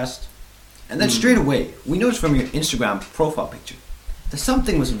podcast, and then straight away we noticed from your Instagram profile picture that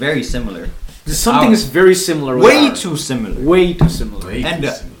something was very similar. Something is very similar. with way ours. too similar. Way too similar. Way And too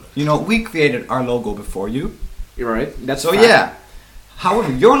similar. you know, we created our logo before you. You're right. That's So fact. yeah.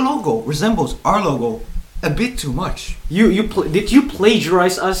 However, your logo resembles our logo a bit too much. Did you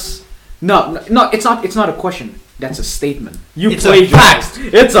plagiarize us? No. It's not. It's not a question. That's a statement. You It's a plagiarized.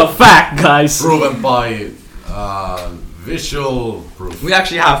 It's a fact, guys. Proven by visual proof. We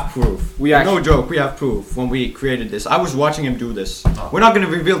actually have proof. No joke. We have proof when we created this. I was watching him do this. We're not going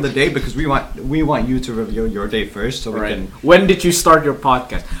to reveal the date because we want you to reveal your day first, so we Right. can. When did you start your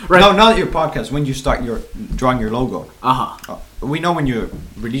podcast? Right. No, not your podcast. When you start your drawing your logo. Uh-huh. We know when you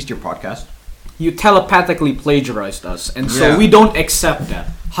released your podcast. You telepathically plagiarized us, and so Yeah. we don't accept that.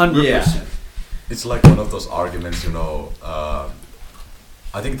 100%. It's like one of those arguments, you know.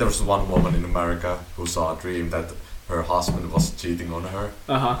 I think there was one woman in America who saw a dream that her husband was cheating on her,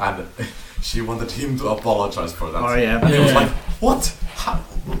 Uh-huh. and she wanted him to apologize for that. Oh, yeah. And he was Yeah. like, "What? How?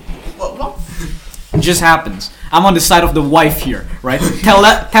 What?" It just happens. I'm on the side of the wife here, right?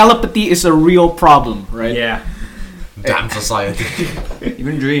 Telepathy is a real problem, right? Yeah. Damn society.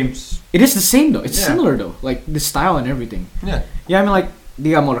 Even dreams. It is the same though. It's Yeah. similar though, like the style and everything. Yeah. Yeah, I mean like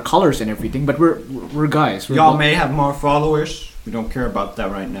they got more colors and everything, but we're guys. We're Y'all bo- may have more followers. We don't care about that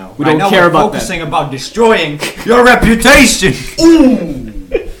right now. We Right don't now care we're about that. focusing about destroying your reputation.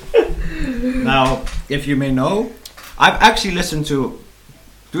 Now, if you may know, I've actually listened to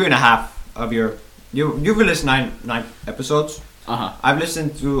 3.5 of your. You've released nine episodes. Uh-huh. I've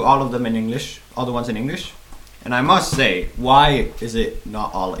listened to all of them in English, all the ones in English, and I must say, why is it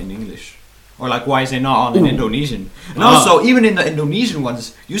not all in English? Or like, why is it not all in Indonesian? And also, even in the Indonesian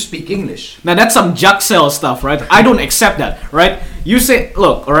ones, you speak English. Now that's some Jaksel stuff, right? I don't accept that, right? You say,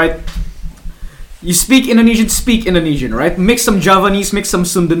 look, all right. You speak Indonesian, right? Mix some Javanese, mix some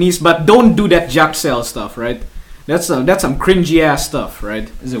Sundanese, but don't do that Jaksel stuff, right? That's some cringy ass stuff,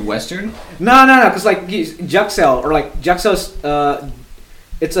 right? Is it Western? No, because like Jaksel or like Jaksel's,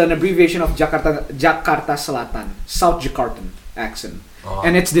 it's an abbreviation of Jakarta Selatan, South Jakartan accent,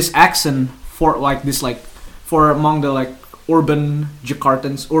 and it's this accent for like this like for among the like urban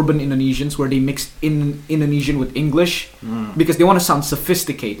Jakartans, urban Indonesians, where they mix in Indonesian with English because they want to sound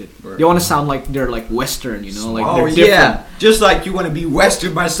sophisticated. Right. They want to sound like they're like Western, you know, like Oh they're different. yeah, just like you want to be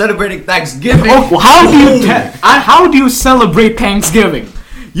Western by celebrating Thanksgiving. Oh, well, how do you celebrate Thanksgiving?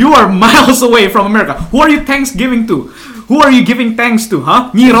 You are miles away from America. Who are you Thanksgiving to? Who are you giving thanks to, huh?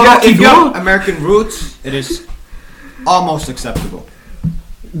 If you Kidul? have American roots, it is almost acceptable.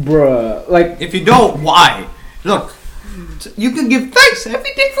 Bruh, like If you don't, why? Look, you can give thanks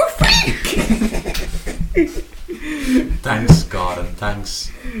every day for free. Thanks God and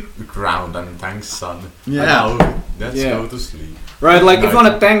thanks ground and thanks sun. Yeah. And now let's Yeah. go to sleep. right, like if you Right.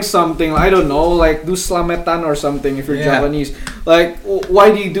 wanna thank something, I don't know, like do slametan or something if you're Yeah. Japanese. Like why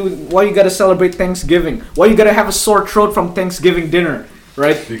you gotta celebrate Thanksgiving? Why you gotta have a sore throat from Thanksgiving dinner?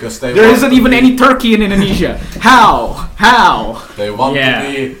 Right? Because they There want isn't to even be- any turkey in Indonesia. How? They want Yeah. to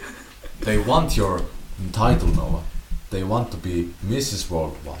be. They want your title, Noah. They want to be Mrs.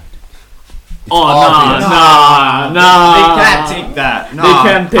 Worldwide. It's Oh obvious. nah. They can't take that. No, They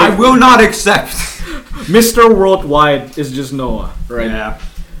can't take- I will not accept. Mr. Worldwide is just Noah, right? Yeah.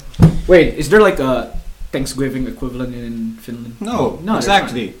 Wait, is there like a Thanksgiving equivalent in Finland? No, there's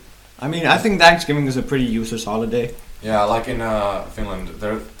exactly. I mean, I think Thanksgiving is a pretty useless holiday. Yeah, like in Finland,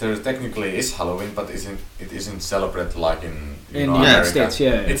 there technically is Halloween, but it isn't celebrated like in In know, the United America. States,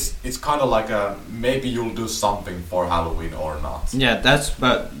 yeah. It's kind of like maybe you'll do something for Halloween or not. Yeah,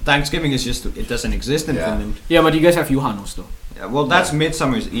 but Thanksgiving is just, it doesn't exist in Yeah. Finland. Yeah, but you guys have Juhannus though. Yeah, well, that's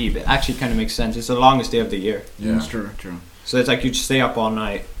Midsummer's Eve. It actually kind of makes sense. It's the longest day of the year. Yeah. That's true. So it's like you just stay up all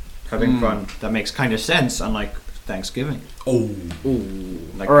night having Mm. fun. That makes kind of sense, unlike Thanksgiving. Oh.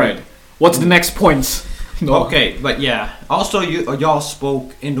 Like All right. What's the next points? No. Okay, but yeah. Also, y'all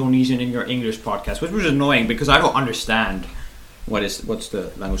spoke Indonesian in your English podcast, which was annoying because I don't understand what's the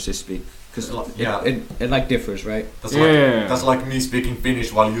language they speak, because Yeah. it like differs, right? That's like me speaking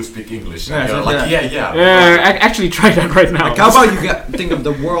Finnish while you speak English. Yeah, And you're yeah. like, yeah. Yeah, I actually try that right now. Like, how about you think of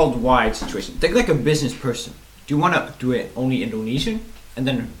the worldwide situation? Think like a business person. Do you want to do it only Indonesian and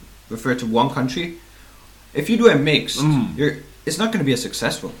then refer to one country? If you do a mix, it's not going to be as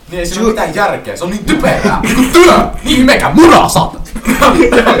successful. Niin ei siinä ole mitään järkeä, se on niin typerää. Niinku työ! Niin mekä muraa saatat!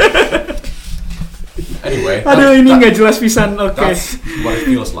 Anyway. Aduh, ini nggak jelas pisan. Okay. That's what it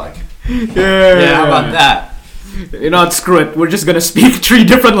feels like. Yeah, how about that? You know what? Screw it. We're just gonna speak 3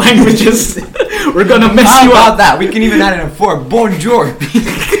 different languages. We're gonna mess How you about up. that? We can even add in a 4. Bonjour.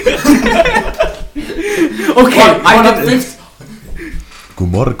 Okay. On a fifth. God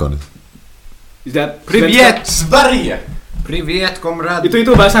morgon. Is that Привет. Sverige! Privet, komrad.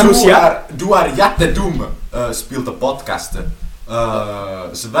 Itu bahasa Rusia. Du är jättedum, spilta podcast.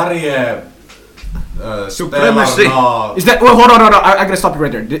 Sverige Supremacy. spelar... Is that? Well, hold on. I gotta stop you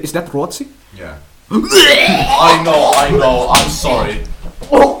right there. Is that Ruotsi? Yeah. I know, I'm sorry.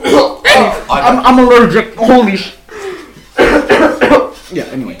 I'm allergic. Holy sh.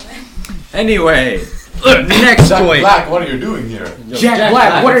 Yeah. Anyway. Next Jack point. Black, what are you doing here? Jack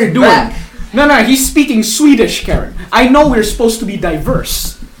Black, what are you doing? No, he's speaking Swedish, Karen. I know we're supposed to be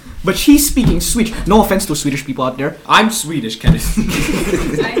diverse, but he's speaking Swedish. No offense to Swedish people out there. I'm Swedish, Kenneth.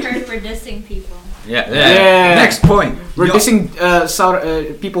 I heard we're dissing people. Yeah. Next point. We're dissing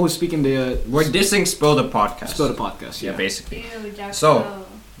people who speak in the We're dissing Spill the podcast. Spill the podcast. Yeah, basically. Ew, Jack. So-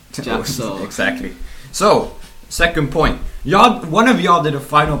 Jackso. Exactly. So, second point. One of y'all did a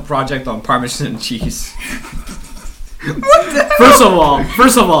final project on Parmesan cheese. First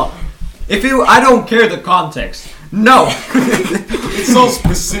of all, I don't care the context. No. It's so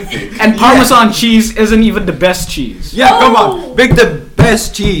specific. and Parmesan cheese isn't even the best cheese. Yeah, come on. Pick the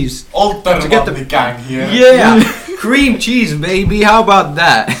best cheese. Alter get the- the gang here. Yeah. Cream cheese, baby. How about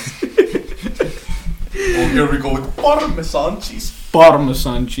that? Oh, here we go with Parmesan cheese.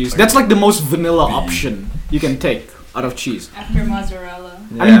 Parmesan cheese. That's like the most vanilla option you can take out of cheese. After mozzarella.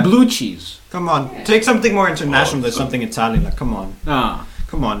 I mean blue cheese. Come on. Take something more international than something Italian. Like, come on.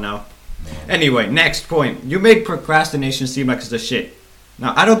 Come on now. Anyway, next point. You made procrastination seem like it's the shit.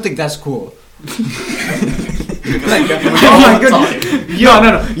 Now, I don't think that's cool. Oh my goodness. No.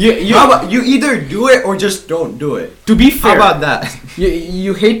 How about you either do it or just don't do it? To be fair, How about that?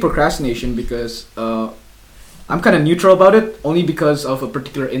 you hate procrastination because I'm kind of neutral about it, only because of a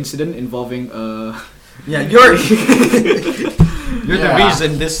particular incident involving Yeah, you're the Yeah.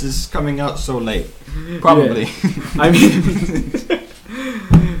 reason this is coming out so late. Probably. I mean,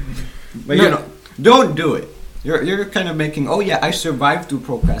 But you know, don't do it. You're kind of making, oh yeah, I survived through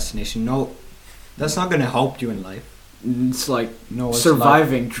procrastination. No, that's not gonna help you in life. it's like No, it's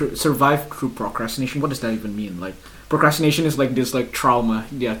survive through procrastination. What does that even mean? Like procrastination is like this like trauma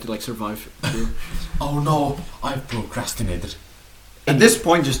you have to like survive through. Oh no, I've procrastinated. At this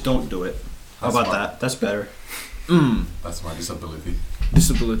point, just don't do it. How That's about smart. that? That's better. That's my disability.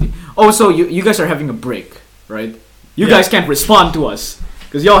 Disability. Oh, so you guys are having a break, right? You Yeah. guys can't respond to us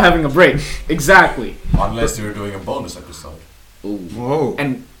because y'all having a break. Exactly. Unless you're doing a bonus episode. Whoa.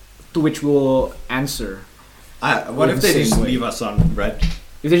 And to which we'll answer. What if they Same just way. leave us on red?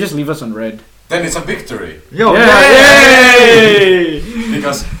 If they just leave us on red. Then it's a victory. Yo, Yay!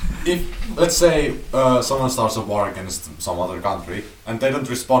 Because if, let's say, someone starts a war against some other country and they don't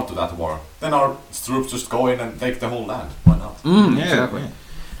respond to that war, then our troops just go in and take the whole land. Why not? Yeah, Exactly.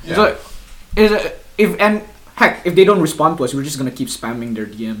 Yeah. So, if they don't respond to us, we're just gonna keep spamming their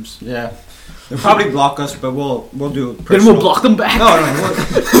DMs. Yeah. They'll probably block us, but we'll do. Then personal- we'll block them back. No.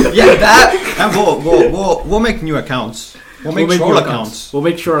 Yeah, that, and we'll make new accounts. We'll make troll new accounts. We'll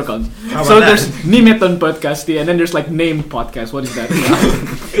make sure accounts. How So about there's that? Nimeton Podcasti, and then there's like named podcast. What is that?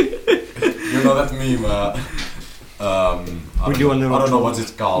 You know that meme? We do a little I don't know troll. what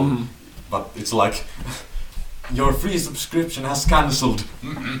it's called, but it's like your free subscription has cancelled.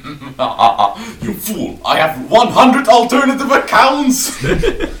 You fool! I have 100 alternative accounts.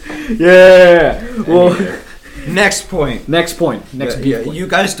 Yeah. Well, Next point. next point. Next Yeah, beef point. you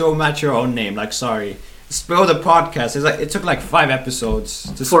guys don't match your own name. Like, sorry. Spill the podcast. It took like 5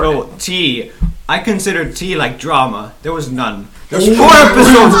 episodes to For- spell T. I consider T like drama. There was none. There's 4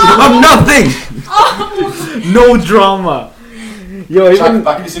 episodes of nothing. No drama. Yo, Jack even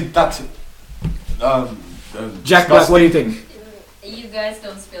Black, isn't that? Jack Black. What do you think? You guys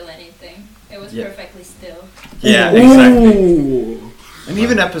don't spill anything. It was Yeah. perfectly still. Yeah, exactly. Ooh. And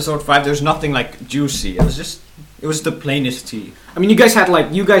even episode 5, there's nothing like juicy. It was the plainest tea. I mean, you guys had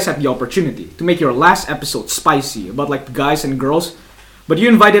the opportunity to make your last episode spicy about like guys and girls, but you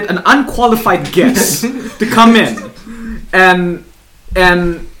invited an unqualified guest to come in, and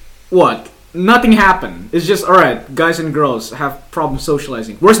what? Nothing happened. It's just alright. Guys and girls have problems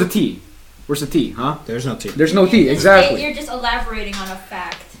socializing. Where's the tea? Where's the tea? Huh? There's no tea. There's no tea. Exactly. You're just elaborating on a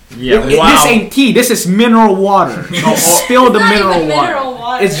fact. Yeah, This ain't tea. This is mineral water. Spill the It's not mineral even water. mineral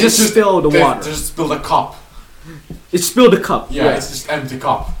water. It's just spill the water. Just spill the cup. It spilled the cup. Yeah, it's just empty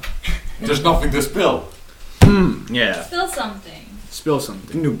cup. There's nothing to spill. Yeah. Still something. Spill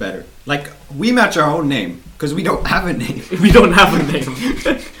something. We knew better. Like, we match our own name because we don't have a name. We don't have a name.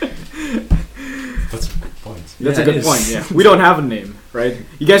 That's a good point. That's Yeah, a good it is. point. Yeah, we don't have a name, right?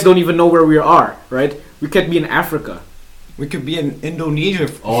 You guys don't even know where we are, right? We could be in Africa. We could be in Indonesia.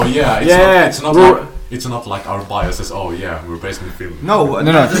 Oh yeah, Yeah, we're- it's not like our bio says, oh yeah, we're based in Finland. No,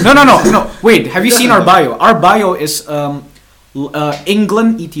 No. Wait, have you seen our bio? Our bio is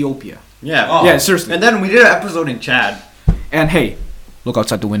England, Ethiopia. Yeah. Oh. Yeah, seriously. And then we did an episode in Chad. And hey, look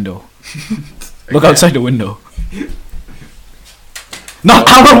outside the window. Look outside the window. Not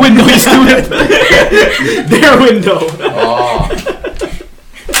our window, you stupid. Their window. Oh.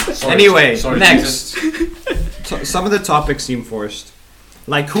 Sorry, Anyway, sorry, next. Jesus. Some of the topics seem forced.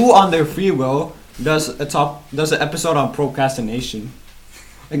 Like, who on their free will does an episode on procrastination?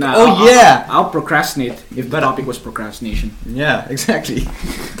 Like, Nah, I'll procrastinate if the topic was procrastination. Yeah, exactly.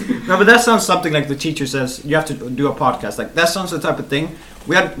 No, but that sounds something like the teacher says you have to do a podcast. Like, that sounds the type of thing.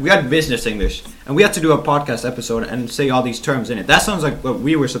 We had business English, and we had to do a podcast episode and say all these terms in it. That sounds like what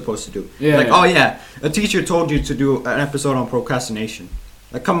we were supposed to do. Yeah, Like, yeah. oh yeah, a teacher told you to do an episode on procrastination.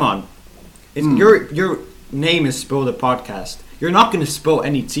 Like, come on. It's, your name is Spill the Podcast. You're not going to spill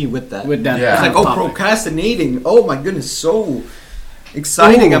any tea with that. With that. Yeah. It's like, oh, topic. procrastinating. Oh my goodness, so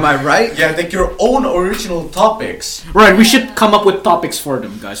exciting. Ooh. Am I right? Yeah, take your own original topics. Right, we should come up with topics for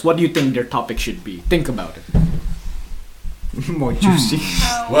them, guys. What do you think their topic should be? Think about it. More juicy.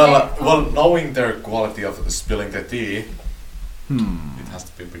 Well, knowing their quality of spilling the tea, it has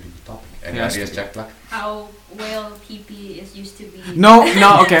to be a pretty good topic. Any Yes. ideas, Jack Black? How whale pee is used to be. No,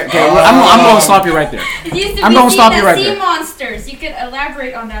 okay. I'm going to stop you right there. It used to I'm be gonna seen stop you as right sea there. monsters. You could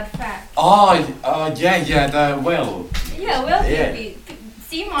elaborate on that fact. Yeah, the well. Yeah, whale Yeah. pee.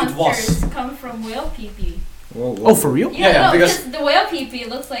 Sea was. monsters come from whale pee. Whoa, whoa. Oh, for real? Yeah, no, because- because the whale pee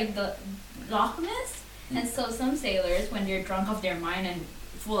looks like the Loch Ness, and so some sailors, when they're drunk off their mind and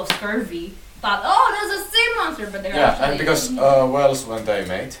full of scurvy, thought, "Oh, there's a sea monster," but they're Yeah, actually and because whales, when they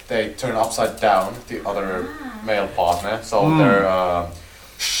mate, they turn upside down the other male partner, so their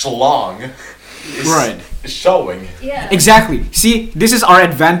schlong is Right. showing. yeah. Exactly. See, this is our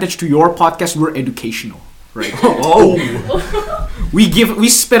advantage to your podcast. We're educational, right? Oh. We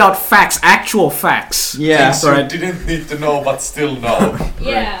spit out facts, actual facts. Yeah. Things you didn't need to know, but still know.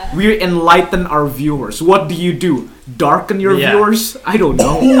 Yeah. We enlighten our viewers. What do you do? Darken your Yeah. viewers? I don't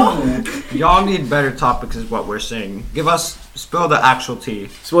know. Y'all need better topics, is what we're saying. Give us, spill the actual tea.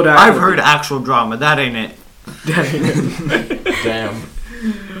 So what I've heard actual drama. That ain't it. Damn.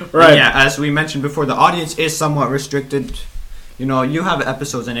 Right. Yeah, as we mentioned before, the audience is somewhat restricted. You know, you have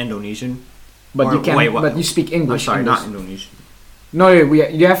episodes in Indonesian. But Or you can. wait, what? But you speak I'm English. sorry, in not this. Indonesian. No,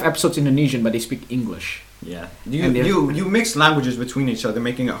 you have episodes in Indonesian, but they speak English. Yeah, And they're- you mix languages between each other,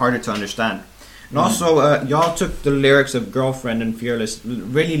 making it harder to understand. And also, y'all took the lyrics of "Girlfriend" and "Fearless"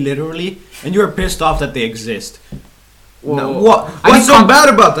 really literally, and you were pissed off that they exist. No, Whoa. I what's need so bad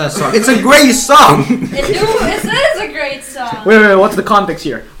about that song? It's a great song. It is a great song. Wait. What's the context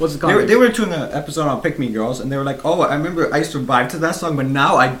here? What's the context? They were doing an episode on Pick Me Girls, and they were like, "Oh, I remember I used to vibe to that song, but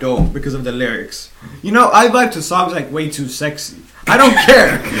now I don't because of the lyrics." You know, I vibe to songs like "Way Too Sexy." I don't care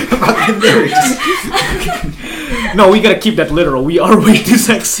about the lyrics. No, we gotta keep that literal. We are way too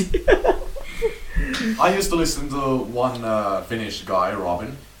sexy. I used to listen to one Finnish guy,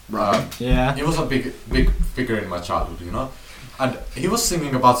 Robin. Yeah. He was a big figure in my childhood, you know? And he was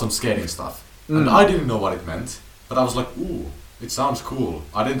singing about some skating stuff. And I didn't know what it meant. But I was like, ooh, it sounds cool.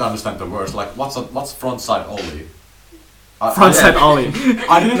 I didn't understand the words. Like, what's frontside ollie? Frontside ollie.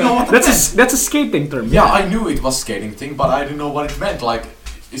 I didn't know what that meant. That's a skating term. Yeah, I knew it was skating thing, but I didn't know what it meant. Like,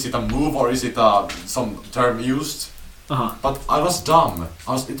 is it a move or is it some term used? Uh-huh. But I was dumb.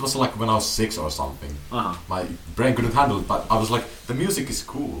 It was like when I was 6 or something. Uh-huh. My brain couldn't handle it, but I was like, the music is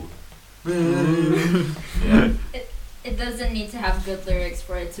cool. Yeah. It doesn't need to have good lyrics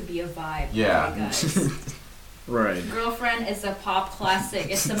for it to be a vibe. Yeah. Okay, guys. Right. Girlfriend is a pop classic.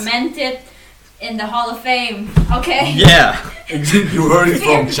 It's cemented in the Hall of Fame. Okay. Yeah. You heard it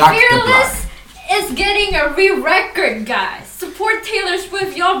from Jack the Black. Fearless is getting a re-record, guys. Support Taylor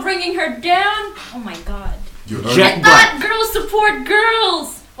Swift. Y'all bringing her down. Oh my God. You heard Jack it. Not girls support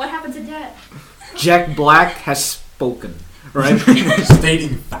girls. What happened to that? Jack Black has spoken. Right?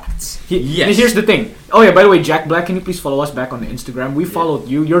 Stating facts. Yes. Here's the thing. Oh yeah, by the way, Jack Black, can you please follow us back on the Instagram? We followed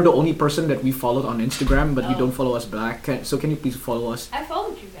you. You're the only person that we followed on Instagram, but you Oh. don't follow us back. So can you please follow us? I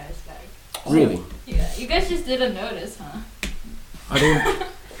followed you guys back. Really? Yeah, you guys just didn't notice, huh? I don't.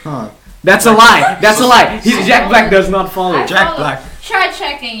 Huh. That's a lie. That's a lie. Jack Black does not follow. I Jack followed- Black. Try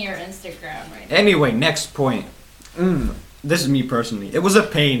checking your Instagram right now. Anyway, next point. This is me personally. It was a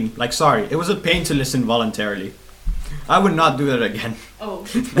pain. Like, sorry. It was a pain to listen voluntarily. I would not do that again. Oh.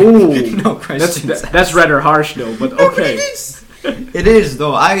 Ooh. No questions. That's rather harsh though, but okay. It is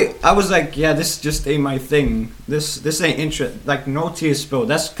though. I was like, yeah, this just ain't my thing. This ain't like no tea is spilled.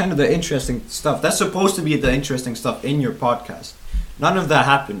 That's kind of the interesting stuff. That's supposed to be the interesting stuff in your podcast. None of that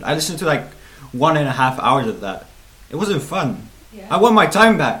happened. I listened to like 1.5 hours of that. It wasn't fun. Yeah. I want my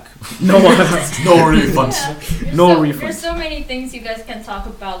time back. No, No refunds. There's No so, refunds. There's so many things you guys can talk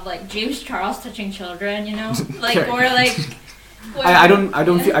about, like James Charles touching children, you know, like Okay. or like. I don't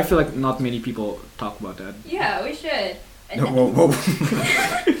Yeah. feel, I feel like not many people talk about that. Yeah, we should. And Whoa.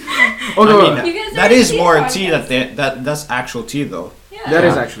 Oh no, I mean, You guys that already is see more the tea that's actual tea though. yeah. that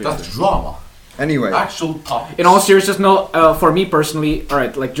is Yeah. actually That's drama. Anyway, Actual topics. in all seriousness. No, for me personally, all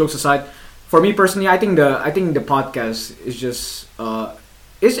right. Like jokes aside, for me personally, I think the podcast is just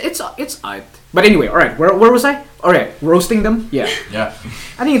it's alright. But anyway, all right. Where was I? All right, roasting them. Yeah, Yeah.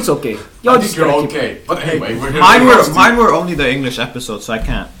 I think it's okay. I Y'all think just you're gotta keep- okay. But anyway, we're here. mine were only the English episodes, so I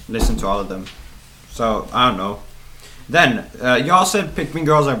can't listen to all of them. So I don't know. Then y'all said pick me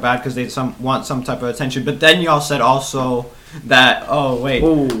girls are bad because they want some type of attention, but then y'all said also that Oh,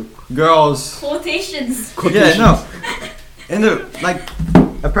 girls. Quotations. Yeah, no. In the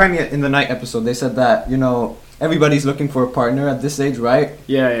apparently in the night episode they said that everybody's looking for a partner at this age, right?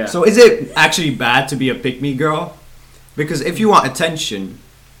 yeah. So is it actually bad to be a pick me girl? Because if you want attention,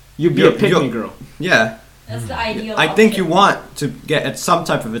 you be a pick me girl. yeah, That's the ideal. I think option. you want to get some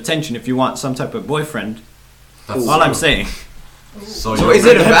type of attention if you want some type of boyfriend. That's All I'm true. saying. So So you're is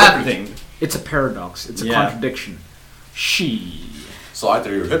it a really bad hypocrite. thing? It's a paradox. It's a Yeah. contradiction. She. So either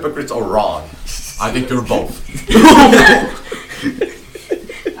you're hypocrites or wrong. I think you're both.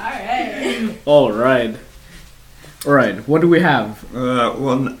 Alright. All right. All right. What do we have?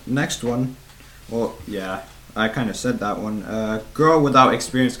 Next one. Well, yeah, I kind of said that one. Girl without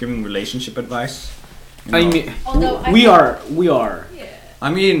experience giving relationship advice. You I know. mean, Although I we think- are Yeah. I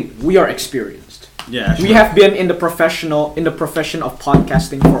mean, experienced. yeah. We sure. have been in the profession of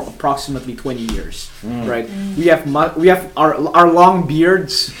podcasting for approximately 20 years, right? We have our long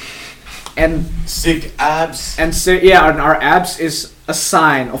beards, and Sick abs. and our abs is a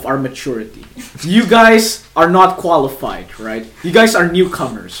sign of our maturity. You guys are not qualified, right? You guys are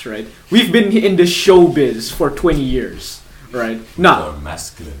newcomers, right? We've been in the showbiz for 20 years, right? Nah, Our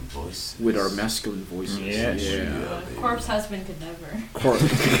masculine voice. with our masculine voices. Yeah. Corpse husband could never.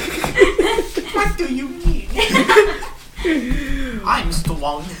 What do you mean? I'm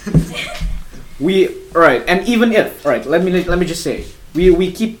strong. And even if let me just say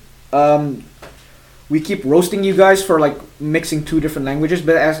we keep roasting you guys for like mixing two different languages,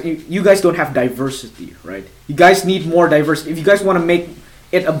 but as you guys don't have diversity, right? You guys need more diversity. If you guys want to make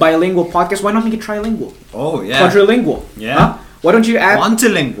it a bilingual podcast, why not make it trilingual, Oh yeah. quadrilingual? Yeah. Huh? Why don't you add?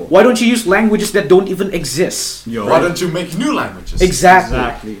 Quantilingual. Why don't you use languages that don't even exist? Yo. Why don't you make new languages?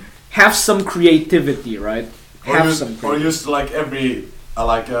 Exactly. Have some creativity, right? Or Have use, some. or creativity. use like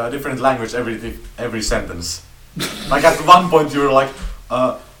a different language every sentence. Like at one point you were like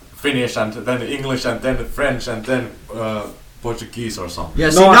Finnish and then English and then French and then Portuguese or something. Yeah.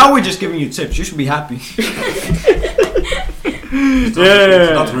 No, See, I- now we're just giving you tips. You should be happy. It's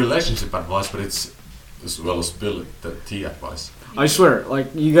not relationship advice, but it's as well as spill the tea advice. I swear, like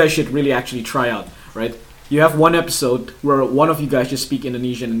you guys should really actually try out, right? You have one episode where one of you guys just speak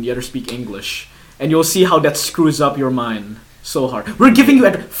Indonesian and the other speak English, and you'll see how that screws up your mind so hard. We're giving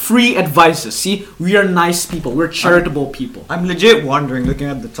you free advices. See, we are nice people. We're charitable people. I'm legit wondering, looking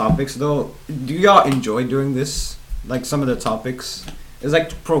at the topics though, do y'all enjoy doing this? Like some of the topics? Is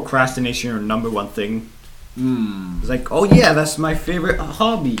like procrastination your number one thing? It's like, oh yeah, that's my favorite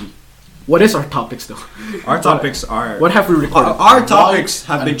hobby. What is our topics though? Our topics are... What have we recorded? Our topics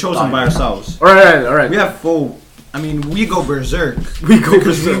have been and chosen by time. ourselves. All right. We have full... I mean, we go berserk. We go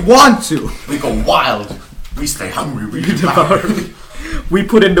Because we berserk. want to. We go wild. We stay hungry. We devour. We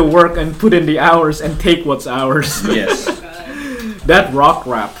put in the work and put in the hours and take what's ours. Yes. That rock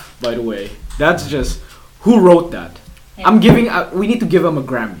rap, by the way, that's just who wrote that? Yeah. I'm giving. We need to give him a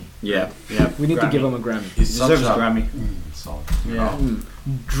Grammy. Yeah. We need to give him a Grammy. He Deserves a Grammy. Song. Yeah.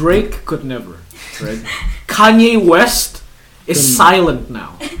 Drake could never, right? Kanye West is silent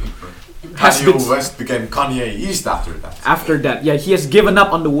now. Has Kanye been- West became Kanye East after that. After that, yeah, he has given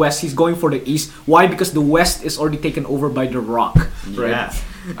up on the West. He's going for the East. Why? Because the West is already taken over by The Rock, right? Yeah.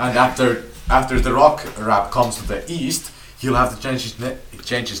 And after the rock rap comes to the East, he'll have to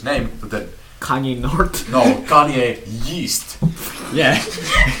change his name to the Kanye North. Kanye Yeast. Yeah.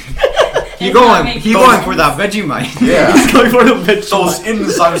 He It's going, not making he going for that Vegemite. Yeah. He's going for the bitch. Those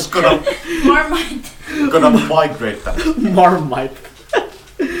enzymes gonna migrate that. Marmite.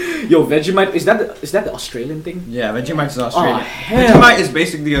 Yo, Vegemite, is that the Australian thing? Yeah, Vegemite is Australian. Oh, hell. Vegemite is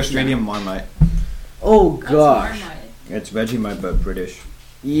basically Australian Marmite. Oh That's gosh. Marmite. It's Vegemite but British.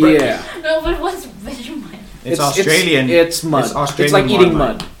 Yeah. No, but what's Vegemite? It's Australian. It's mud. It's It's, Australian like eating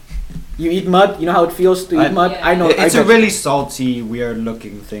Marmite. mud. You eat mud. You know how it feels to eat mud. Yeah. I know. It's I a got really salty, weird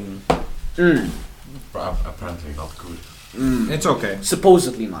looking thing. you. Apparently not good. It's okay.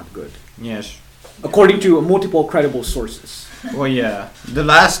 Supposedly not good, Yes. according to multiple credible sources. Well, yeah. The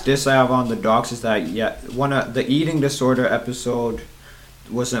last diss I have on the docs is that one of the eating disorder episode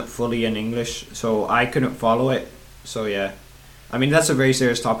wasn't fully in English, so I couldn't follow it. So yeah, I mean that's a very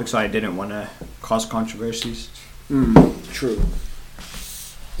serious topic, so I didn't want to cause controversies. True.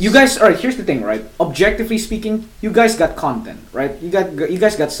 You guys, alright. Here's the thing, right? Objectively speaking, you guys got content, right? You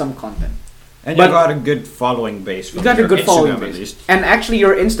guys got some content. And But- you got a good following base. You From got a your good following Instagram, at base, least. and actually,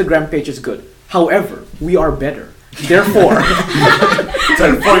 your Instagram page is good. However, we are better. Therefore,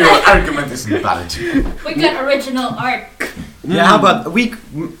 Therefore, your argument is valid. We got original art. Yeah, how about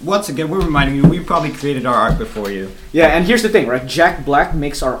once again, we're reminding you, we probably created our art before you. yeah. And here's the thing, right? Jack Black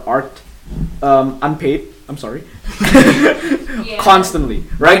makes our art unpaid. I'm sorry. Yeah. Constantly,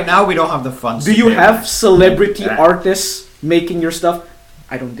 Right right? now, we don't have the funds. Do to you pay have them. celebrity Yeah. artists making your stuff?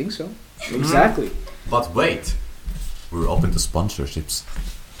 I don't think so. Exactly. But wait, we're open to sponsorships.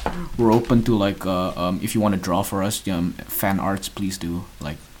 We're open to like if you want to draw for us, fan arts, please do.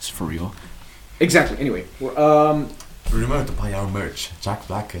 Like it's for real. Exactly. Anyway, Remember to buy our merch. Jack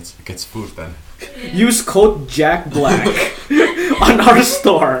Black gets food then. use code Jack Black on our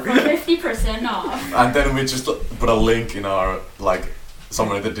store. For 50% off. And then we just put a link in our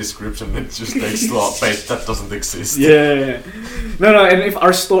somewhere in the description. It just takes to a page that doesn't exist. Yeah. No. And if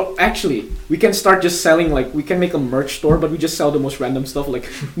our store actually, we can start just selling like we can make a merch store, but we just sell the most random stuff like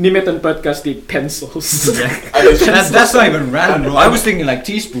Nimetan Podcast pencils. And it's just, That's not even random, bro. I was thinking like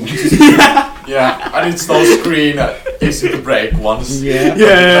teaspoons. yeah, and it's those screen easy to break ones. Yeah.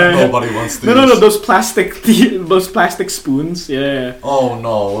 That nobody wants to No. use. Those plastic spoons. Yeah. Oh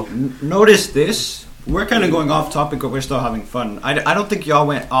no. Notice this. We're kind of going off topic, but we're still having fun. I don't think y'all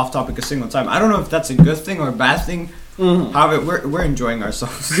went off topic a single time. I don't know if that's a good thing or a bad thing. However, we're enjoying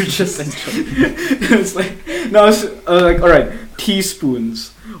ourselves. We're just enjoying. It's like no, it's like all right,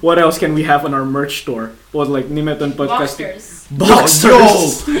 teaspoons. What else can we have on our merch store? What like Nimetan Podcast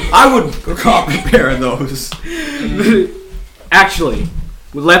Boxers. Yo, I would copy a pair of those. Actually,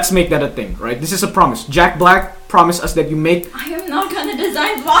 let's make that a thing, right? This is a promise. Jack Black promised us that you make I am not gonna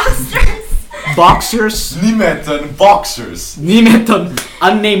design boxers. boxers. Nimetan boxers. Nimeton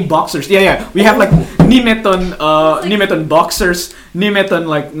unnamed boxers. Yeah. We have like Nimeton Nimeton boxers, Nimeton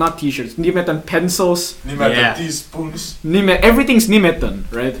like not t-shirts, Nimeton pencils, Nimetan Yeah. teaspoons. everything's Nimeton,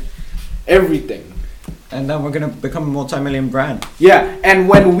 right? Everything. And then we're gonna become a multi-million brand. Yeah, and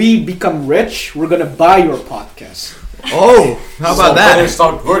when we become rich, we're gonna buy your podcast. Oh, how about Better that?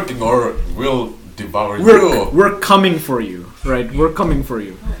 start working or we'll devour you. We're coming for you, right? We're coming for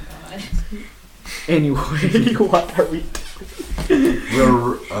you. Anyway, what are we?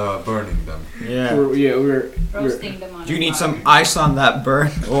 We're burning them. Yeah. We're Roasting them on Do you a need fire. some ice on that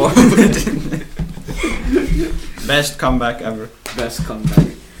burn? Or best comeback ever. best comeback.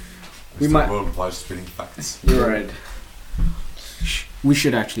 We Mr. might. Worldwide spitting facts. You're right. We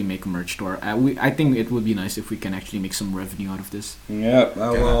should actually make a merch store. I think it would be nice if we can actually make some revenue out of this. Yeah.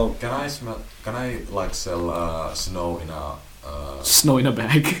 Well. Can I like sell snow in a Snow in a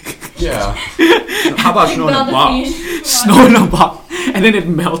bag. yeah. How about snow in a Build a box? fish. Snow in a box, and then it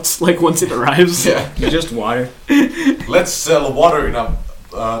melts like once it arrives. Yeah. Just water. Let's sell water in a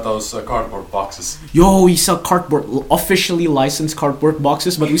those cardboard boxes. Yo, we sell cardboard, officially licensed cardboard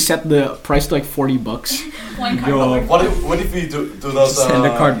boxes, but we set the price to like $40. One Yo. cardboard. What if we do those? Send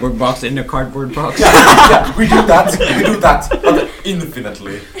a cardboard box in a cardboard box. Yeah, we do that, but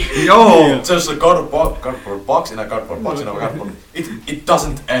infinitely. Yo. Just a cardboard box in a cardboard box in a cardboard. It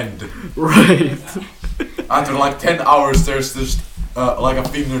doesn't end. Right. After like 10 hours, there's just like a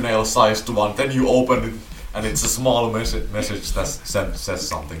fingernail-sized one. Then you open it, and it's a small message that says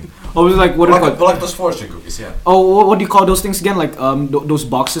something. Oh, it was like what do you call it? Like those fortune cookies, yeah. Oh, what do you call those things again? Like those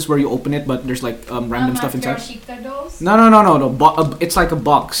boxes where you open it, but there's like random stuff inside. No. It's like a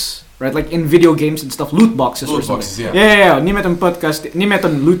box, right? Like in video games and stuff, loot boxes or Loot something. boxes, yeah. Yeah. Nimeton podcast,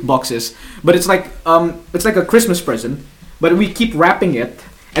 Nimeton loot boxes. But it's like a Christmas present, but we keep wrapping it,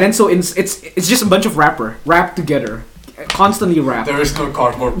 and then so it's just a bunch of wrapped together, constantly wrapped. There is no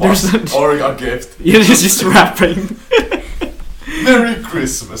cardboard box There's or a gift. Yeah, it's just wrapping. Merry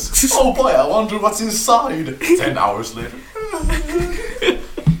Christmas. Oh boy, I wonder what's inside. 10 hours later.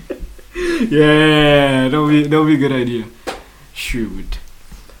 Yeah, that'll be a good idea. Shoot.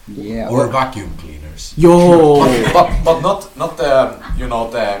 Yeah. Or vacuum cleaners. Yo. But not the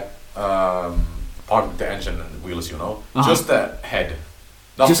the part with the engine and wheels, Uh-huh. just the head.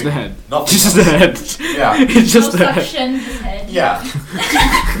 Just the head. Nothing Just else. the head. Yeah. It's just no the head. suction, just head.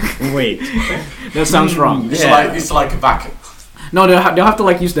 Yeah. Wait. That sounds wrong. It's Yeah. like vacuum. No, they'll have to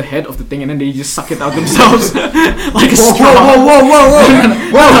like use the head of the thing and then they just suck it out themselves like a Whoa, straw.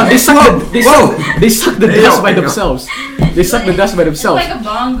 whoa! They suck the Hey, dust yo, by hey, yo. themselves. They suck the dust by It's themselves. like a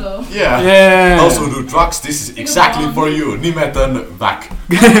bongo. Yeah. Yeah. Those who do drugs, this is exactly for you. Nimetön Vac.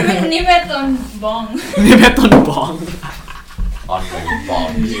 Nimeton bong. Nimeton bong. Unnamed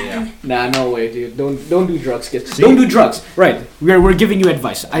bomb. Yeah. Nah, no way, dude. Don't do drugs, kids. Don't do drugs. Right. We're giving you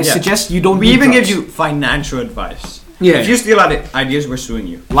advice. I Yeah. suggest you don't. We do even drugs. give you financial advice. Yeah. If you steal ideas, we're suing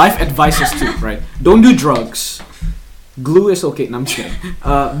you. Life advices too. Right. Don't do drugs. Glue is okay. No, I'm just kidding.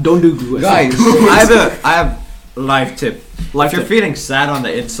 Don't do glue. Guys, I have life tip. Life If you're tip. feeling sad on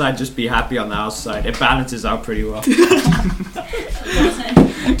the inside, just be happy on the outside. It balances out pretty well.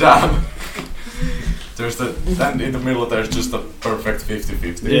 Damn. Then in the middle there's just a perfect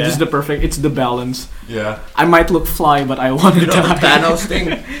 50-50. Yeah. It's the perfect. It's the balance. Yeah. I might look fly, but I want to You know, the die. Thanos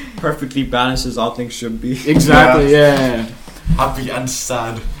thing perfectly balances all things should be. Exactly. Yeah. Happy and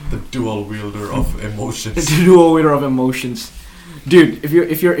sad, the dual wielder of emotions. The dual wielder of emotions, dude. If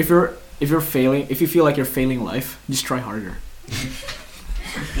you're failing, if you feel like you're failing life, just try harder.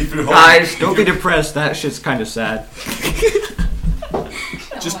 If you're home, Guys, don't be depressed. That shit's kind of sad.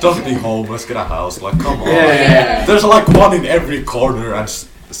 just don't be homeless, get a house. Like, come on. Yeah. There's like one in every corner and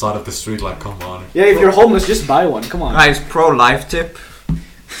side of the street. Like, come on. Yeah, if you're homeless, just buy one. Come on. Guys, pro life tip.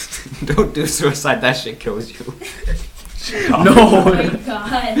 Don't do suicide. That shit kills you. Oh No, my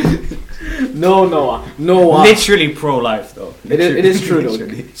god. no, Noah, Noah. Literally pro life though. It is true though.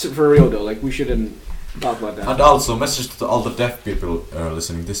 Literally. It's for real though. Like we shouldn't talk about that. And also, message to all the deaf people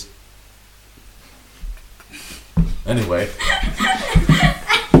listening this. Anyway.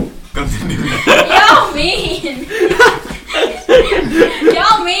 Continue. Y'all mean.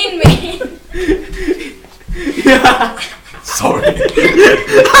 Y'all mean. Sorry.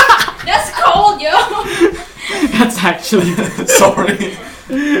 That's cold, yo. That's actually. Sorry.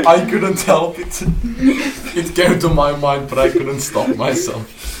 I couldn't help it. It came to my mind, but I couldn't stop myself.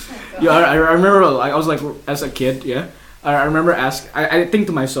 Yeah, I remember. Like, I was like, as a kid, yeah. I remember I think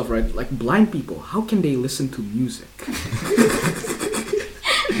to myself, right? Like blind people, how can they listen to music?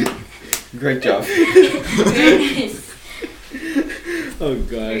 Great job. Very nice. Oh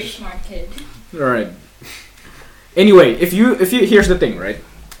Very gosh. smart kid. All right. Anyway, if you here's the thing, right?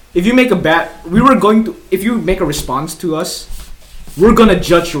 If you make if you make a response to us, we're gonna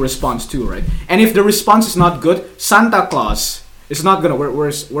judge your response too, right? And if the response is not good, Santa Claus is not gonna.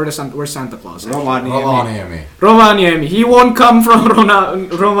 Where's Santa Claus? Rovaniemi. Rovaniemi. He won't come from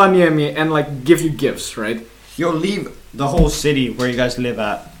Rovaniemi and like give you gifts, right? You'll leave the whole city where you guys live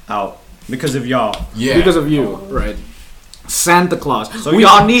out because of y'all. Yeah. Because of you, right? Santa Claus. So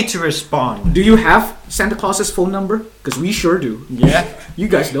y'all need to respond. Do you have Santa Claus's phone number? Because we sure do. Yeah. You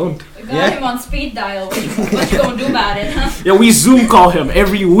guys don't. We got Yeah. him on speed dial. What you gonna do about it, huh? Yeah, we Zoom call him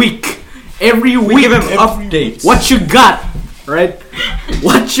every week. Every We week. give him updates. What you got? Right?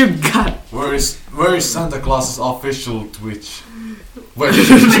 What you got? Where is Santa Claus's official Twitch? Wait,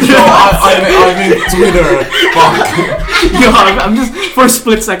 no, I mean Twitter. Fuck. Yo, I'm just for a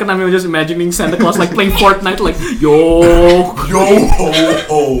split second. I'm just imagining Santa Claus like playing Fortnite, like yo. Yo ho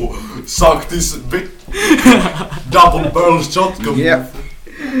ho, suck this big double barrel shotgun. Yeah.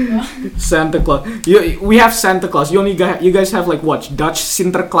 Santa Claus. We have Santa Claus. You guys have like what? Dutch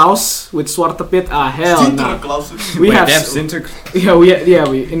Sinterklaas with Zwarte Piet? Ah hell no. Sinterklaas. We Wait, have they have Sinter.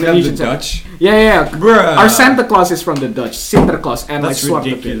 we Indonesian Santa- Dutch. Yeah. Bruh. Our Santa Claus is from the Dutch. Sinterklaas and That's like Zwarte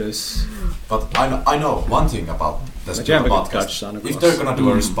Piet. ridiculous. But I know one thing about this But you have a podcast. good Dutch Santa If Claus. they're gonna do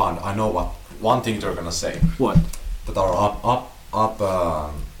a respond, I know what one thing they're gonna say. What? That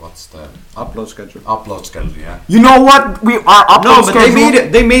our what's the Upload schedule. upload schedule? Yeah. You know what? We are up. No, but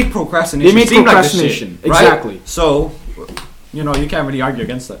they made procrastination. They made seem like the procrastination, shit, right? exactly. So, you know, you can't really argue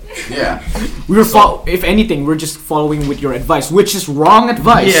against that. Yeah. We were if anything, we're just following with your advice, which is wrong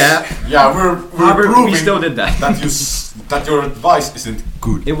advice. Yeah. Yeah, we're However, proving we still did that. that your advice isn't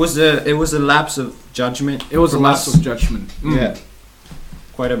good. It was a lapse of judgment. It was a from lapse us. of judgment. Yeah.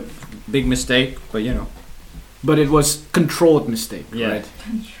 Quite a big mistake, but you know. But it was controlled mistake, Yeah. right?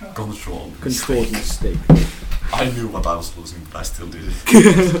 Control. Controlled mistake. I knew what I was losing, but I still did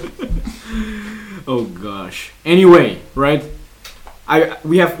it. Oh gosh. Anyway, right?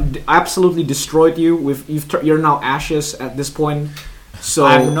 We have absolutely destroyed you. You're now ashes at this point. So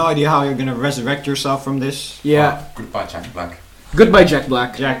I have no idea how you're gonna resurrect yourself from this. yeah. Goodbye, Jack Black. Goodbye, Jack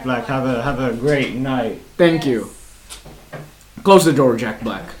Black. Jack Black, have a great night. Thank you. Close the door, Jack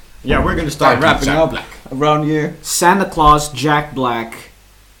Black. Yeah, we're gonna start Thank you, wrapping Jack up Black. around here. Santa Claus, Jack Black.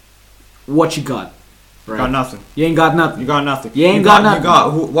 What you got? Right. Got nothing. You ain't got nothing. You got nothing. You ain't got nothing. You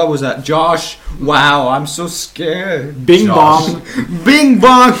got what was that? Josh. Wow, I'm so scared. Bing Josh. bong. Bing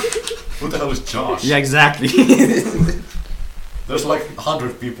bong. Who the hell is Josh? Yeah, exactly. There's like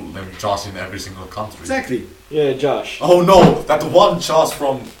 100 people named Josh in every single country. exactly. Yeah, Josh. Oh no, that one Josh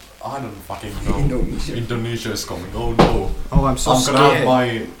from I don't fucking know. Indonesia. Indonesia is coming. Oh no. Oh, I'm so I'm gonna have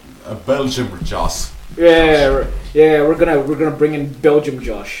scared. my Belgium Josh. Yeah, we're gonna bring in Belgium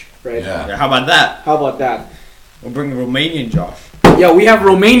Josh, right? Yeah. Yeah, how about that? How about that? We'll bring Romanian Josh. Yeah, we have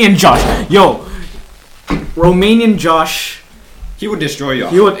Romanian Josh. Yo, Romanian Josh. He would destroy y'all.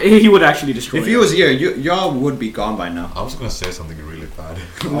 He would actually destroy. If he was here, y'all would be gone by now. I was gonna say something really bad.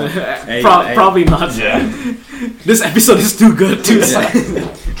 Hey, hey. Probably not. Yeah. This episode is too good to say.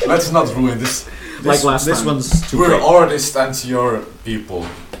 Let's not ruin this. Like last This time. one's too We're quick. artists and your people.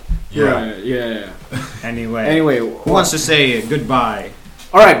 Yeah. Yeah. Anyway. Anyway, Who wants to say goodbye?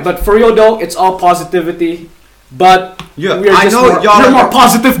 all right, but for real though, it's all positivity. But Yeah, we are I just know more, y'all we're are- more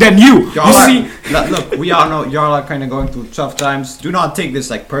positive than you. Y'all You are- see, Look, we all know y'all are kind of going through tough times. Do not take this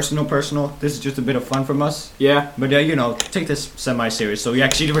like personal. This is just a bit of fun from us. yeah. But you know, take this semi-serious. So we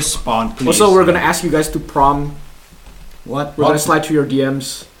actually respond, please. Also, we're gonna ask you guys to prom. What? We're gonna slide through your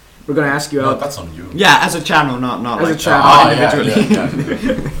DMs. We're gonna ask you No, out. that's on you. Yeah, as a channel, not As a like channel. Ah,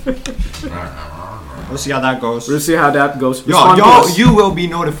 individually. We'll see how that goes. We'll see how that goes. Yo, Respond to us. you will be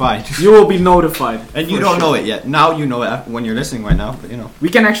notified. You will be notified. And you for don't sure. know it yet. Now you know it when you're listening right now. But you know. We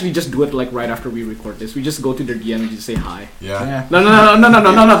can actually just do it like right after we record this. We just go to their DM and just say hi. Yeah. No.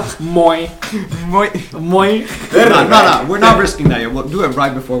 Moi. Moi. No. We're not risking that yet. We'll do it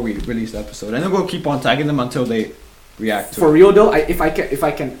right before we release the episode, and then we'll keep on tagging them until they react to For it. real though, I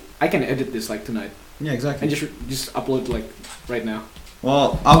can edit this like tonight Yeah, exactly. and just upload like right now.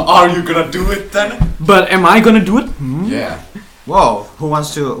 Well, Are you gonna do it then? But am I gonna do it? Yeah. whoa. Who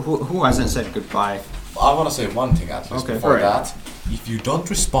hasn't said goodbye? I wanna say one thing at least Okay. before Alright. that. If you don't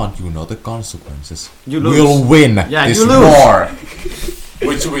respond, you know the consequences. You lose. We'll win Yeah, this you lose. war.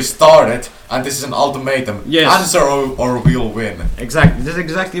 Which we started, and this is an ultimatum. Yes. Answer or we'll win. Exactly. This is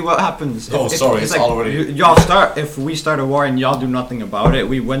exactly what happens. Oh, sorry, it's already- y'all start. If we start a war and y'all do nothing about it,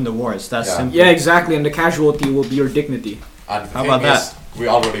 we win the war. It's that Yeah. simple. Yeah, exactly. And the casualty will be your dignity. And the How thing about is, we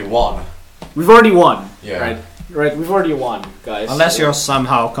already won. We've already won. Yeah. Right. We've already won, guys. Unless you'll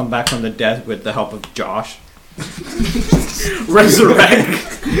somehow come back from the dead with the help of Josh.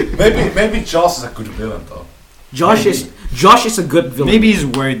 resurrect. Maybe Josh is a good villain though. Josh is a good villain. Maybe he's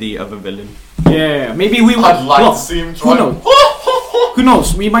worthy of a villain. Yeah. Maybe we. I'd like well, to see him who try. knows? Who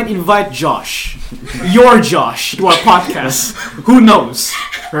knows? We might invite Josh, your Josh, to our podcast. Who knows?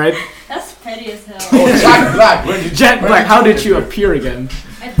 Right? That's petty as hell. Oh, Jack Black. When did Jet when Black, how did you appear again?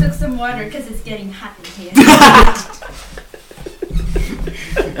 I took some water because it's getting hot in here.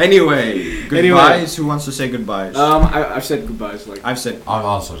 Anyway, goodbyes. Who wants to say goodbyes? I've said goodbyes. Like I've said. I've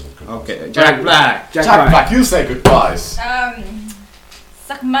also said goodbye. Okay, Jack Black. Jack Jack Black. Black, you say goodbyes.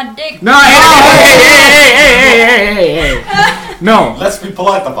 Suck my dick. No, hey. No. Let's be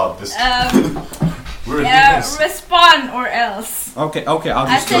polite about this. We're Yeah, humans. respond or else. Okay, I'll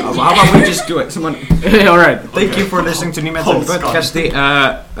just do I it. said How about we just do it? Someone. All right. Thank you for listening to Nimet Oh, Podcast.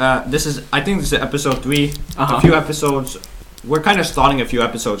 This is, I think this is episode 3. Uh-huh. A few episodes. We're kind of stalling a few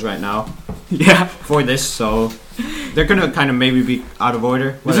episodes right now Yeah. for this, so they're gonna kind of maybe be out of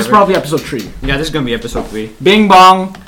order. This is whatever. probably episode 3. Yeah, this is gonna be episode 3. Bing bong.